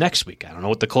 But like next week, I don't know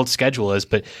what the Colts schedule is,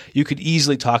 but you could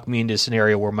easily talk me into a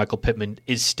scenario where Michael Pittman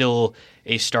is still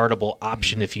a startable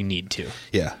option if you need to.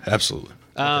 Yeah, absolutely.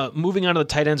 Moving on to the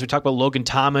tight ends, we talked about Logan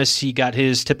Thomas. He got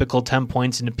his typical 10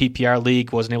 points in the PPR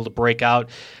league, wasn't able to break out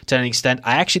to any extent.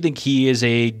 I actually think he is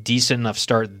a decent enough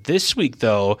start this week,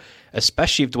 though,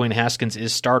 especially if Dwayne Haskins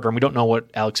is starter. And we don't know what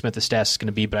Alex Smith's stats is going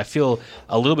to be, but I feel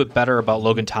a little bit better about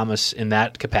Logan Thomas in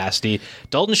that capacity.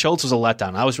 Dalton Schultz was a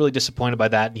letdown. I was really disappointed by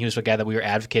that, and he was a guy that we were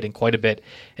advocating quite a bit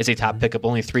as a top pickup.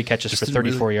 Only 3 catches for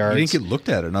 34 yards. He didn't get looked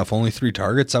at enough. Only 3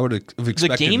 targets. I would have expected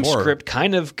more. The game script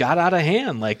kind of got out of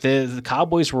hand. Like the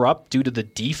Cowboys were up due to the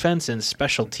defense and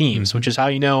special teams, which is how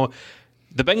you know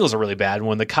the Bengals are really bad. And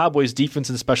when the Cowboys' defense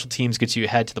and special teams gets you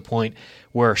ahead to the point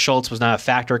where Schultz was not a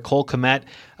factor, Cole Kmet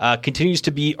continues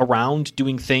to be around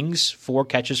doing things, 4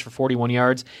 catches for 41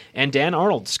 yards, and Dan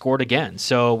Arnold scored again.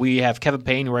 So we have Kevin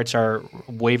Payne, who writes our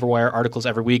waiver wire articles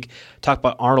every week, talk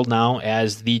about Arnold now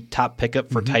as the top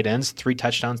pickup for tight ends, 3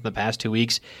 touchdowns in the past 2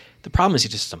 weeks. The problem is he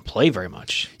just doesn't play very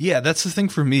much. Yeah, that's the thing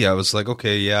for me. I was like,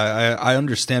 okay, yeah, I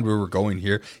understand where we're going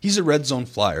here. He's a red zone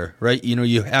flyer, right?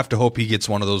 You have to hope he gets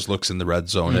one of those looks in the red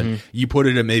zone. And you put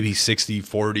it at maybe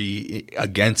 60-40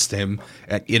 against him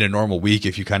in a normal week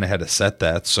if you kind of had to set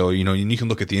that. So, you can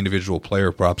look at the individual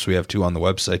player props. We have 2 on the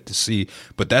website to see.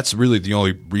 But that's really the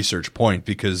only research point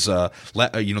because,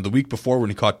 the week before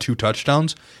when he caught 2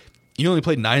 touchdowns, he only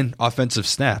played 9 offensive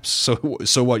snaps. So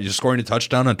what? You're scoring a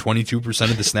touchdown on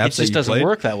 22% of the snaps. It just doesn't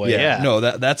work that way. Yeah. No,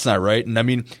 that's not right. And I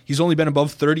mean, he's only been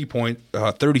above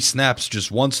 30 snaps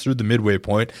just once through the midway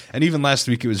point, and even last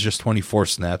week it was just 24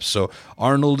 snaps. So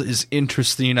Arnold is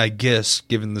interesting, I guess,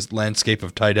 given the landscape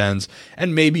of tight ends,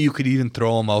 and maybe you could even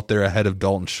throw him out there ahead of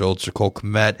Dalton Schultz or Cole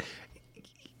Kmet.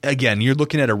 Again, you're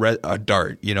looking at a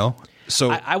dart,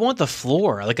 So I want the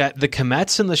floor. Like the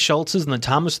Komets and the Schultzes and the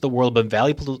Thomas of the world have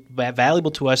been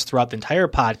valuable to us throughout the entire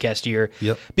podcast year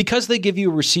because they give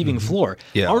you a receiving floor.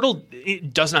 Yeah. Arnold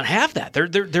does not have that.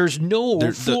 There's no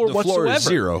floor the whatsoever. Floor is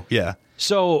zero. Yeah.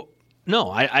 So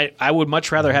no, I would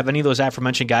much rather have any of those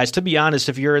aforementioned guys. To be honest,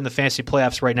 if you're in the fantasy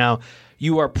playoffs right now,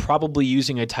 you are probably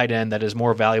using a tight end that is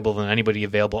more valuable than anybody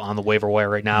available on the waiver wire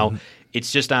right now.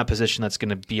 It's just not a position that's going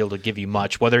to be able to give you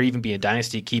much, whether it even be a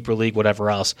dynasty, keeper league, whatever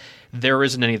else. There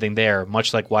isn't anything there,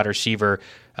 much like wide receiver.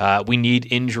 We need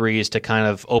injuries to kind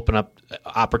of open up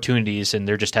opportunities, and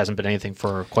there just hasn't been anything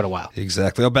for quite a while.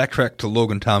 Exactly. I'll backtrack to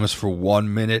Logan Thomas for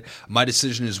 1 minute. My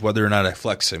decision is whether or not I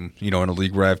flex him, in a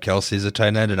league where I have Kelsey as a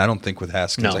tight end, and I don't think with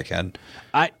Haskins I can.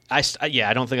 I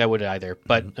don't think I would either.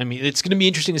 But, I mean, it's going to be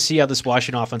interesting to see how this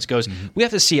Washington offense goes. We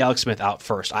have to see Alex Smith out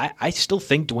first. I still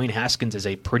think Dwayne Haskins is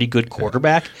a pretty good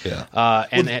quarterback.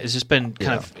 And has just been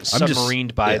kind of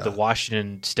submarined by the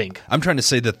Washington stink. I'm trying to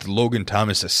say that the Logan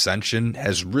Thomas ascension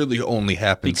has really only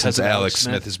happened since Alex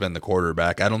Smith has been the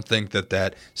quarterback. I don't think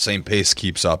that same pace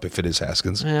keeps up if it is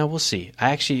Haskins. We'll see.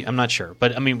 I'm not sure.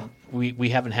 But, I mean, we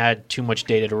haven't had too much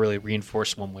data to really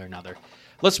reinforce one way or another.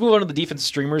 Let's move on to the defensive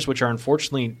streamers, which are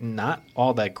unfortunately not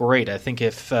all that great. I think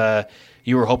if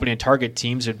you were hoping to target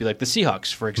teams, it would be like the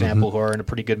Seahawks, for example, who are in a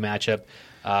pretty good matchup.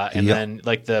 And then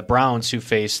like the Browns, who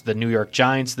face the New York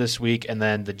Giants this week, and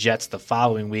then the Jets the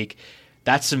following week.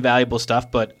 That's some valuable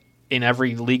stuff, but in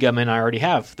every league I'm in, I already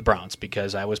have the Browns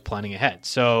because I was planning ahead.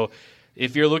 So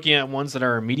if you're looking at ones that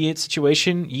are immediate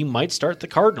situation, you might start the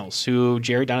Cardinals, who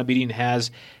Jerry Donabedian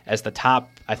has as the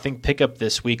top, I think, pickup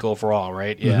this week overall,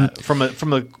 right? Yeah, from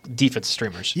a defense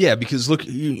streamers. Yeah, because look,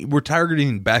 we're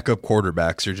targeting backup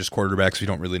quarterbacks or just quarterbacks we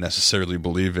don't really necessarily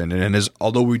believe in. And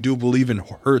although we do believe in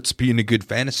Hurts being a good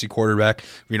fantasy quarterback,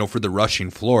 for the rushing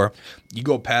floor, you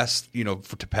go past,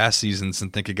 to past seasons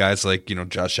and think of guys like,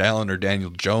 Josh Allen or Daniel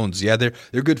Jones. Yeah,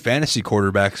 they're good fantasy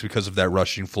quarterbacks because of that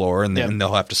rushing floor, and then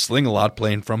they'll have to sling a lot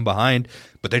playing from behind,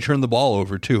 but they turn the ball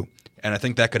over too. And I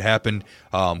think that could happen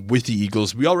with the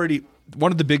Eagles.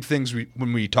 One of the big things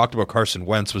when we talked about Carson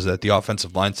Wentz was that the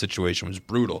offensive line situation was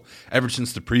brutal ever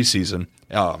since the preseason.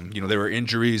 There were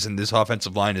injuries, and this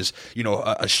offensive line is,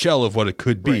 a shell of what it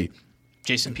could be. Right.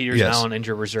 Jason Peters now on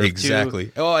injured reserve exactly.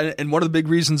 too. Oh, and one of the big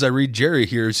reasons I read Jerry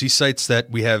here is he cites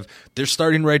that we have their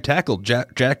starting right tackle,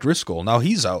 Jack Driscoll. Now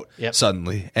he's out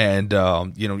suddenly. And,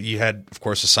 you had, of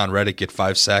course, Hassan Reddick get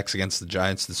 5 sacks against the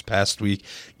Giants this past week.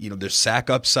 There's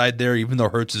sack upside there, even though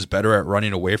Hurts is better at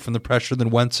running away from the pressure than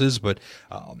Wentz is. But,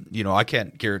 I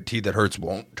can't guarantee that Hurts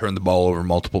won't turn the ball over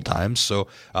multiple times. So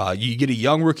you get a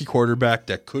young rookie quarterback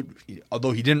that could,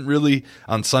 although he didn't really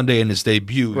on Sunday in his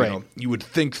debut, you would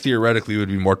think theoretically would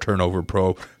be more turnover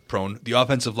prone. The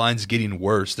offensive line's getting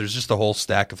worse. There's just a whole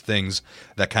stack of things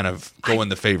that kind of go in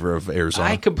the favor of Arizona.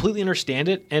 I completely understand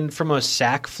it, and from a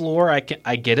sack floor,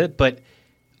 I get it, but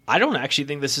I don't actually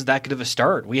think this is that good of a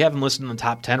start. We have them listed in the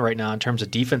top 10 right now in terms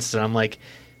of defense, and I'm like,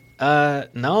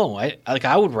 no.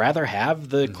 I would rather have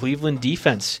the Cleveland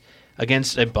defense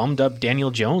against a bummed up Daniel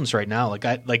Jones right now.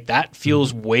 That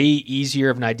feels way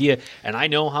easier of an idea. And I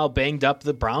know how banged up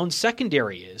the Browns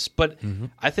secondary is, but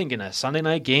I think in a Sunday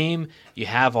night game, you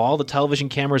have all the television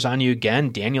cameras on you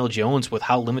again. Daniel Jones, with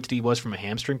how limited he was from a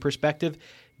hamstring perspective,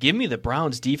 give me the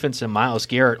Browns defense and Myles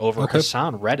Garrett over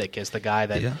Hassan Reddick as the guy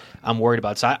that I'm worried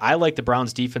about. So I like the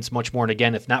Browns defense much more. And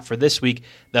again, if not for this week,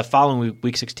 the following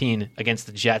week 16 against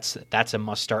the Jets, that's a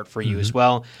must start for you as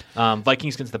well.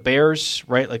 Vikings against the Bears,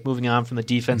 right? Like moving on from the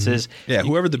defenses. Yeah,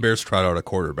 whoever the Bears trot out a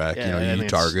quarterback, you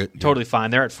target. Totally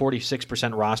fine. They're at 46%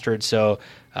 rostered, so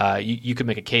you could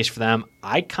make a case for them.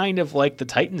 I kind of like the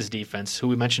Titans defense, who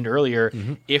we mentioned earlier,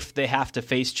 if they have to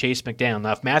face Chase McDaniel.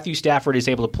 Now, if Matthew Stafford is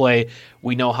able to play,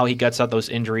 we know how he guts out those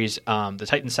injuries. The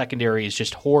Titans secondary is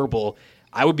just horrible.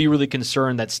 I would be really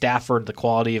concerned that Stafford, the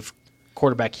quality of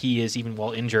quarterback he is, even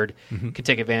while injured, can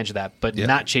take advantage of that, but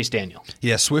not Chase Daniel.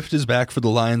 Yeah, Swift is back for the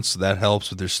Lions, so that helps,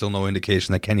 but there's still no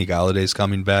indication that Kenny Galladay is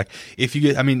coming back.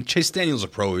 Chase Daniel's a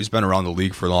pro. He's been around the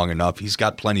league for long enough. He's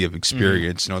got plenty of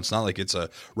experience. It's not like it's a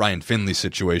Ryan Finley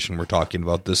situation we're talking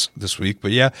about this week,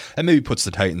 but yeah, that maybe puts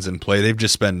the Titans in play. They've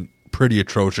just been pretty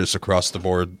atrocious across the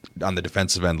board on the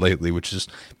defensive end lately, which has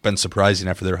been surprising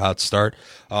after their hot start.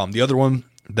 The other one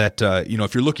that,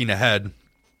 if you're looking ahead,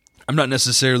 I'm not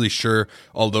necessarily sure,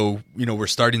 although, we're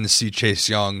starting to see Chase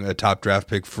Young, a top draft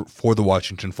pick for the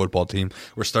Washington football team.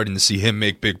 We're starting to see him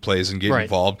make big plays and get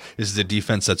involved. This is a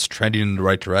defense that's trending in the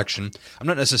right direction. I'm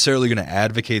not necessarily going to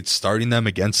advocate starting them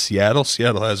against Seattle.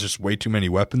 Seattle has just way too many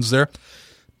weapons there.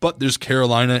 But there's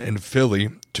Carolina and Philly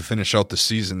to finish out the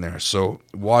season there. So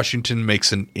Washington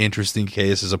makes an interesting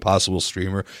case as a possible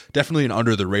streamer. Definitely an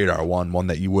under-the-radar one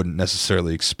that you wouldn't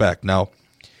necessarily expect. Now,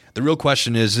 the real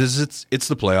question is it's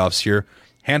the playoffs here.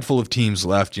 Handful of teams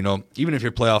left. Even if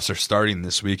your playoffs are starting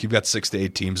this week, you've got 6 to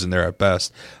 8 teams in there at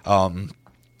best. Who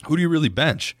do you really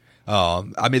bench?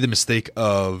 I made the mistake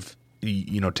of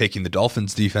taking the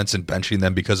Dolphins defense and benching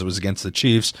them because it was against the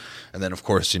Chiefs. And then, of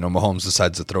course, Mahomes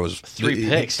decides to throw his 3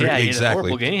 picks. He had a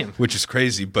horrible game. Which is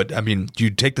crazy. But, you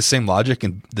take the same logic,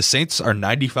 and the Saints are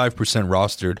 95%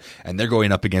 rostered, and they're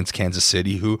going up against Kansas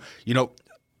City, who,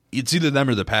 it's either them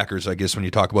or the Packers, I guess, when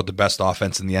you talk about the best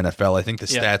offense in the NFL. I think the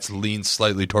stats lean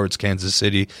slightly towards Kansas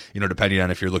City, depending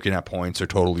on if you're looking at points or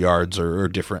total yards or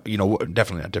different,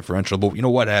 definitely not differential, but,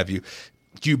 what have you.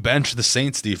 Do you bench the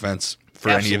Saints defense for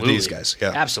any of these guys?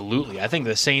 Yeah. Absolutely. I think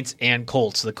the Saints and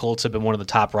Colts. The Colts have been one of the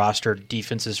top roster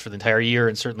defenses for the entire year,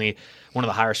 and certainly one of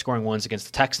the higher scoring ones against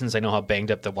the Texans. I know how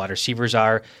banged up the wide receivers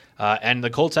are. And the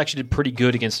Colts actually did pretty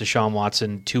good against Deshaun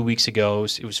Watson 2 weeks ago.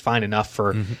 It was fine enough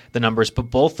for the numbers. But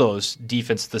both those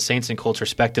defense, the Saints and Colts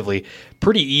respectively,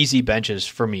 pretty easy benches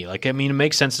for me. It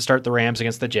makes sense to start the Rams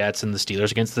against the Jets and the Steelers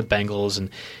against the Bengals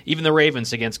and even the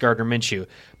Ravens against Gardner Minshew.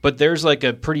 But there's a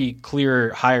pretty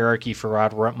clear hierarchy for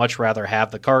I'd much rather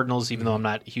have the Cardinals, even though I'm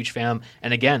not a huge fan.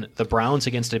 And again, the Browns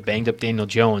against a banged-up Daniel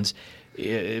Jones.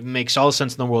 It makes all the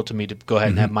sense in the world to me to go ahead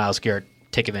and have Myles Garrett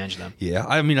take advantage of them. Yeah,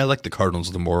 I like the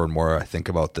Cardinals the more and more I think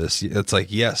about this. It's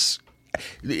yes,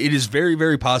 it is very,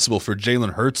 very possible for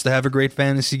Jalen Hurts to have a great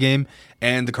fantasy game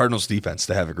and the Cardinals defense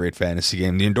to have a great fantasy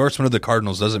game. The endorsement of the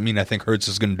Cardinals doesn't mean I think Hurts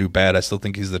is going to do bad. I still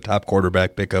think he's the top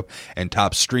quarterback pickup and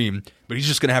top stream, but he's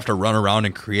just going to have to run around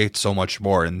and create so much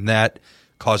more, and that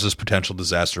causes potential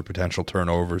disaster, potential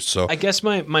turnovers. So I guess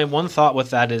my one thought with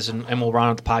that is, and we'll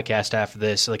round out the podcast after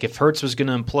this, if Hurts was going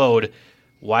to implode,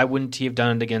 why wouldn't he have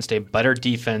done it against a better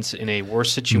defense in a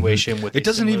worse situation? With it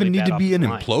doesn't even need to be an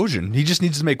implosion. He just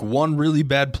needs to make one really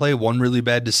bad play, one really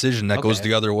bad decision that goes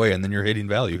the other way, and then you're hitting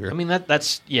value here.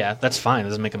 That's fine. It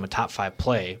doesn't make him a top 5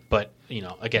 play, but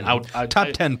again, top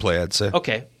 10 play, I'd say.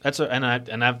 Okay, that's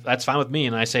fine with me.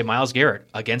 And I say Myles Garrett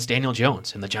against Daniel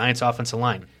Jones and the Giants' offensive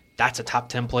line. That's a top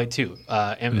 10 play too,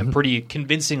 and pretty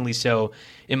convincingly so,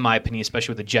 in my opinion,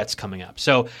 especially with the Jets coming up.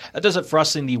 So that does it for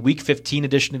us in the Week 15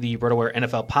 edition of the RotoWire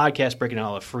NFL podcast, breaking down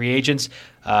all the free agents.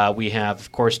 We have,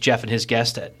 of course, Jeff and his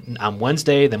guest on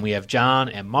Wednesday. Then we have John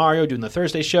and Mario doing the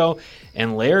Thursday show,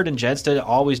 and Laird and Jedstead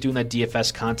always doing that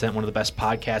DFS content, one of the best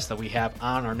podcasts that we have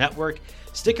on our network.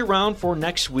 Stick around for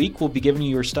next week. We'll be giving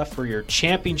you your stuff for your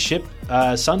championship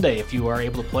Sunday if you are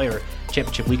able to play, or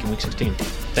championship week in Week 16.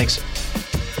 Thanks.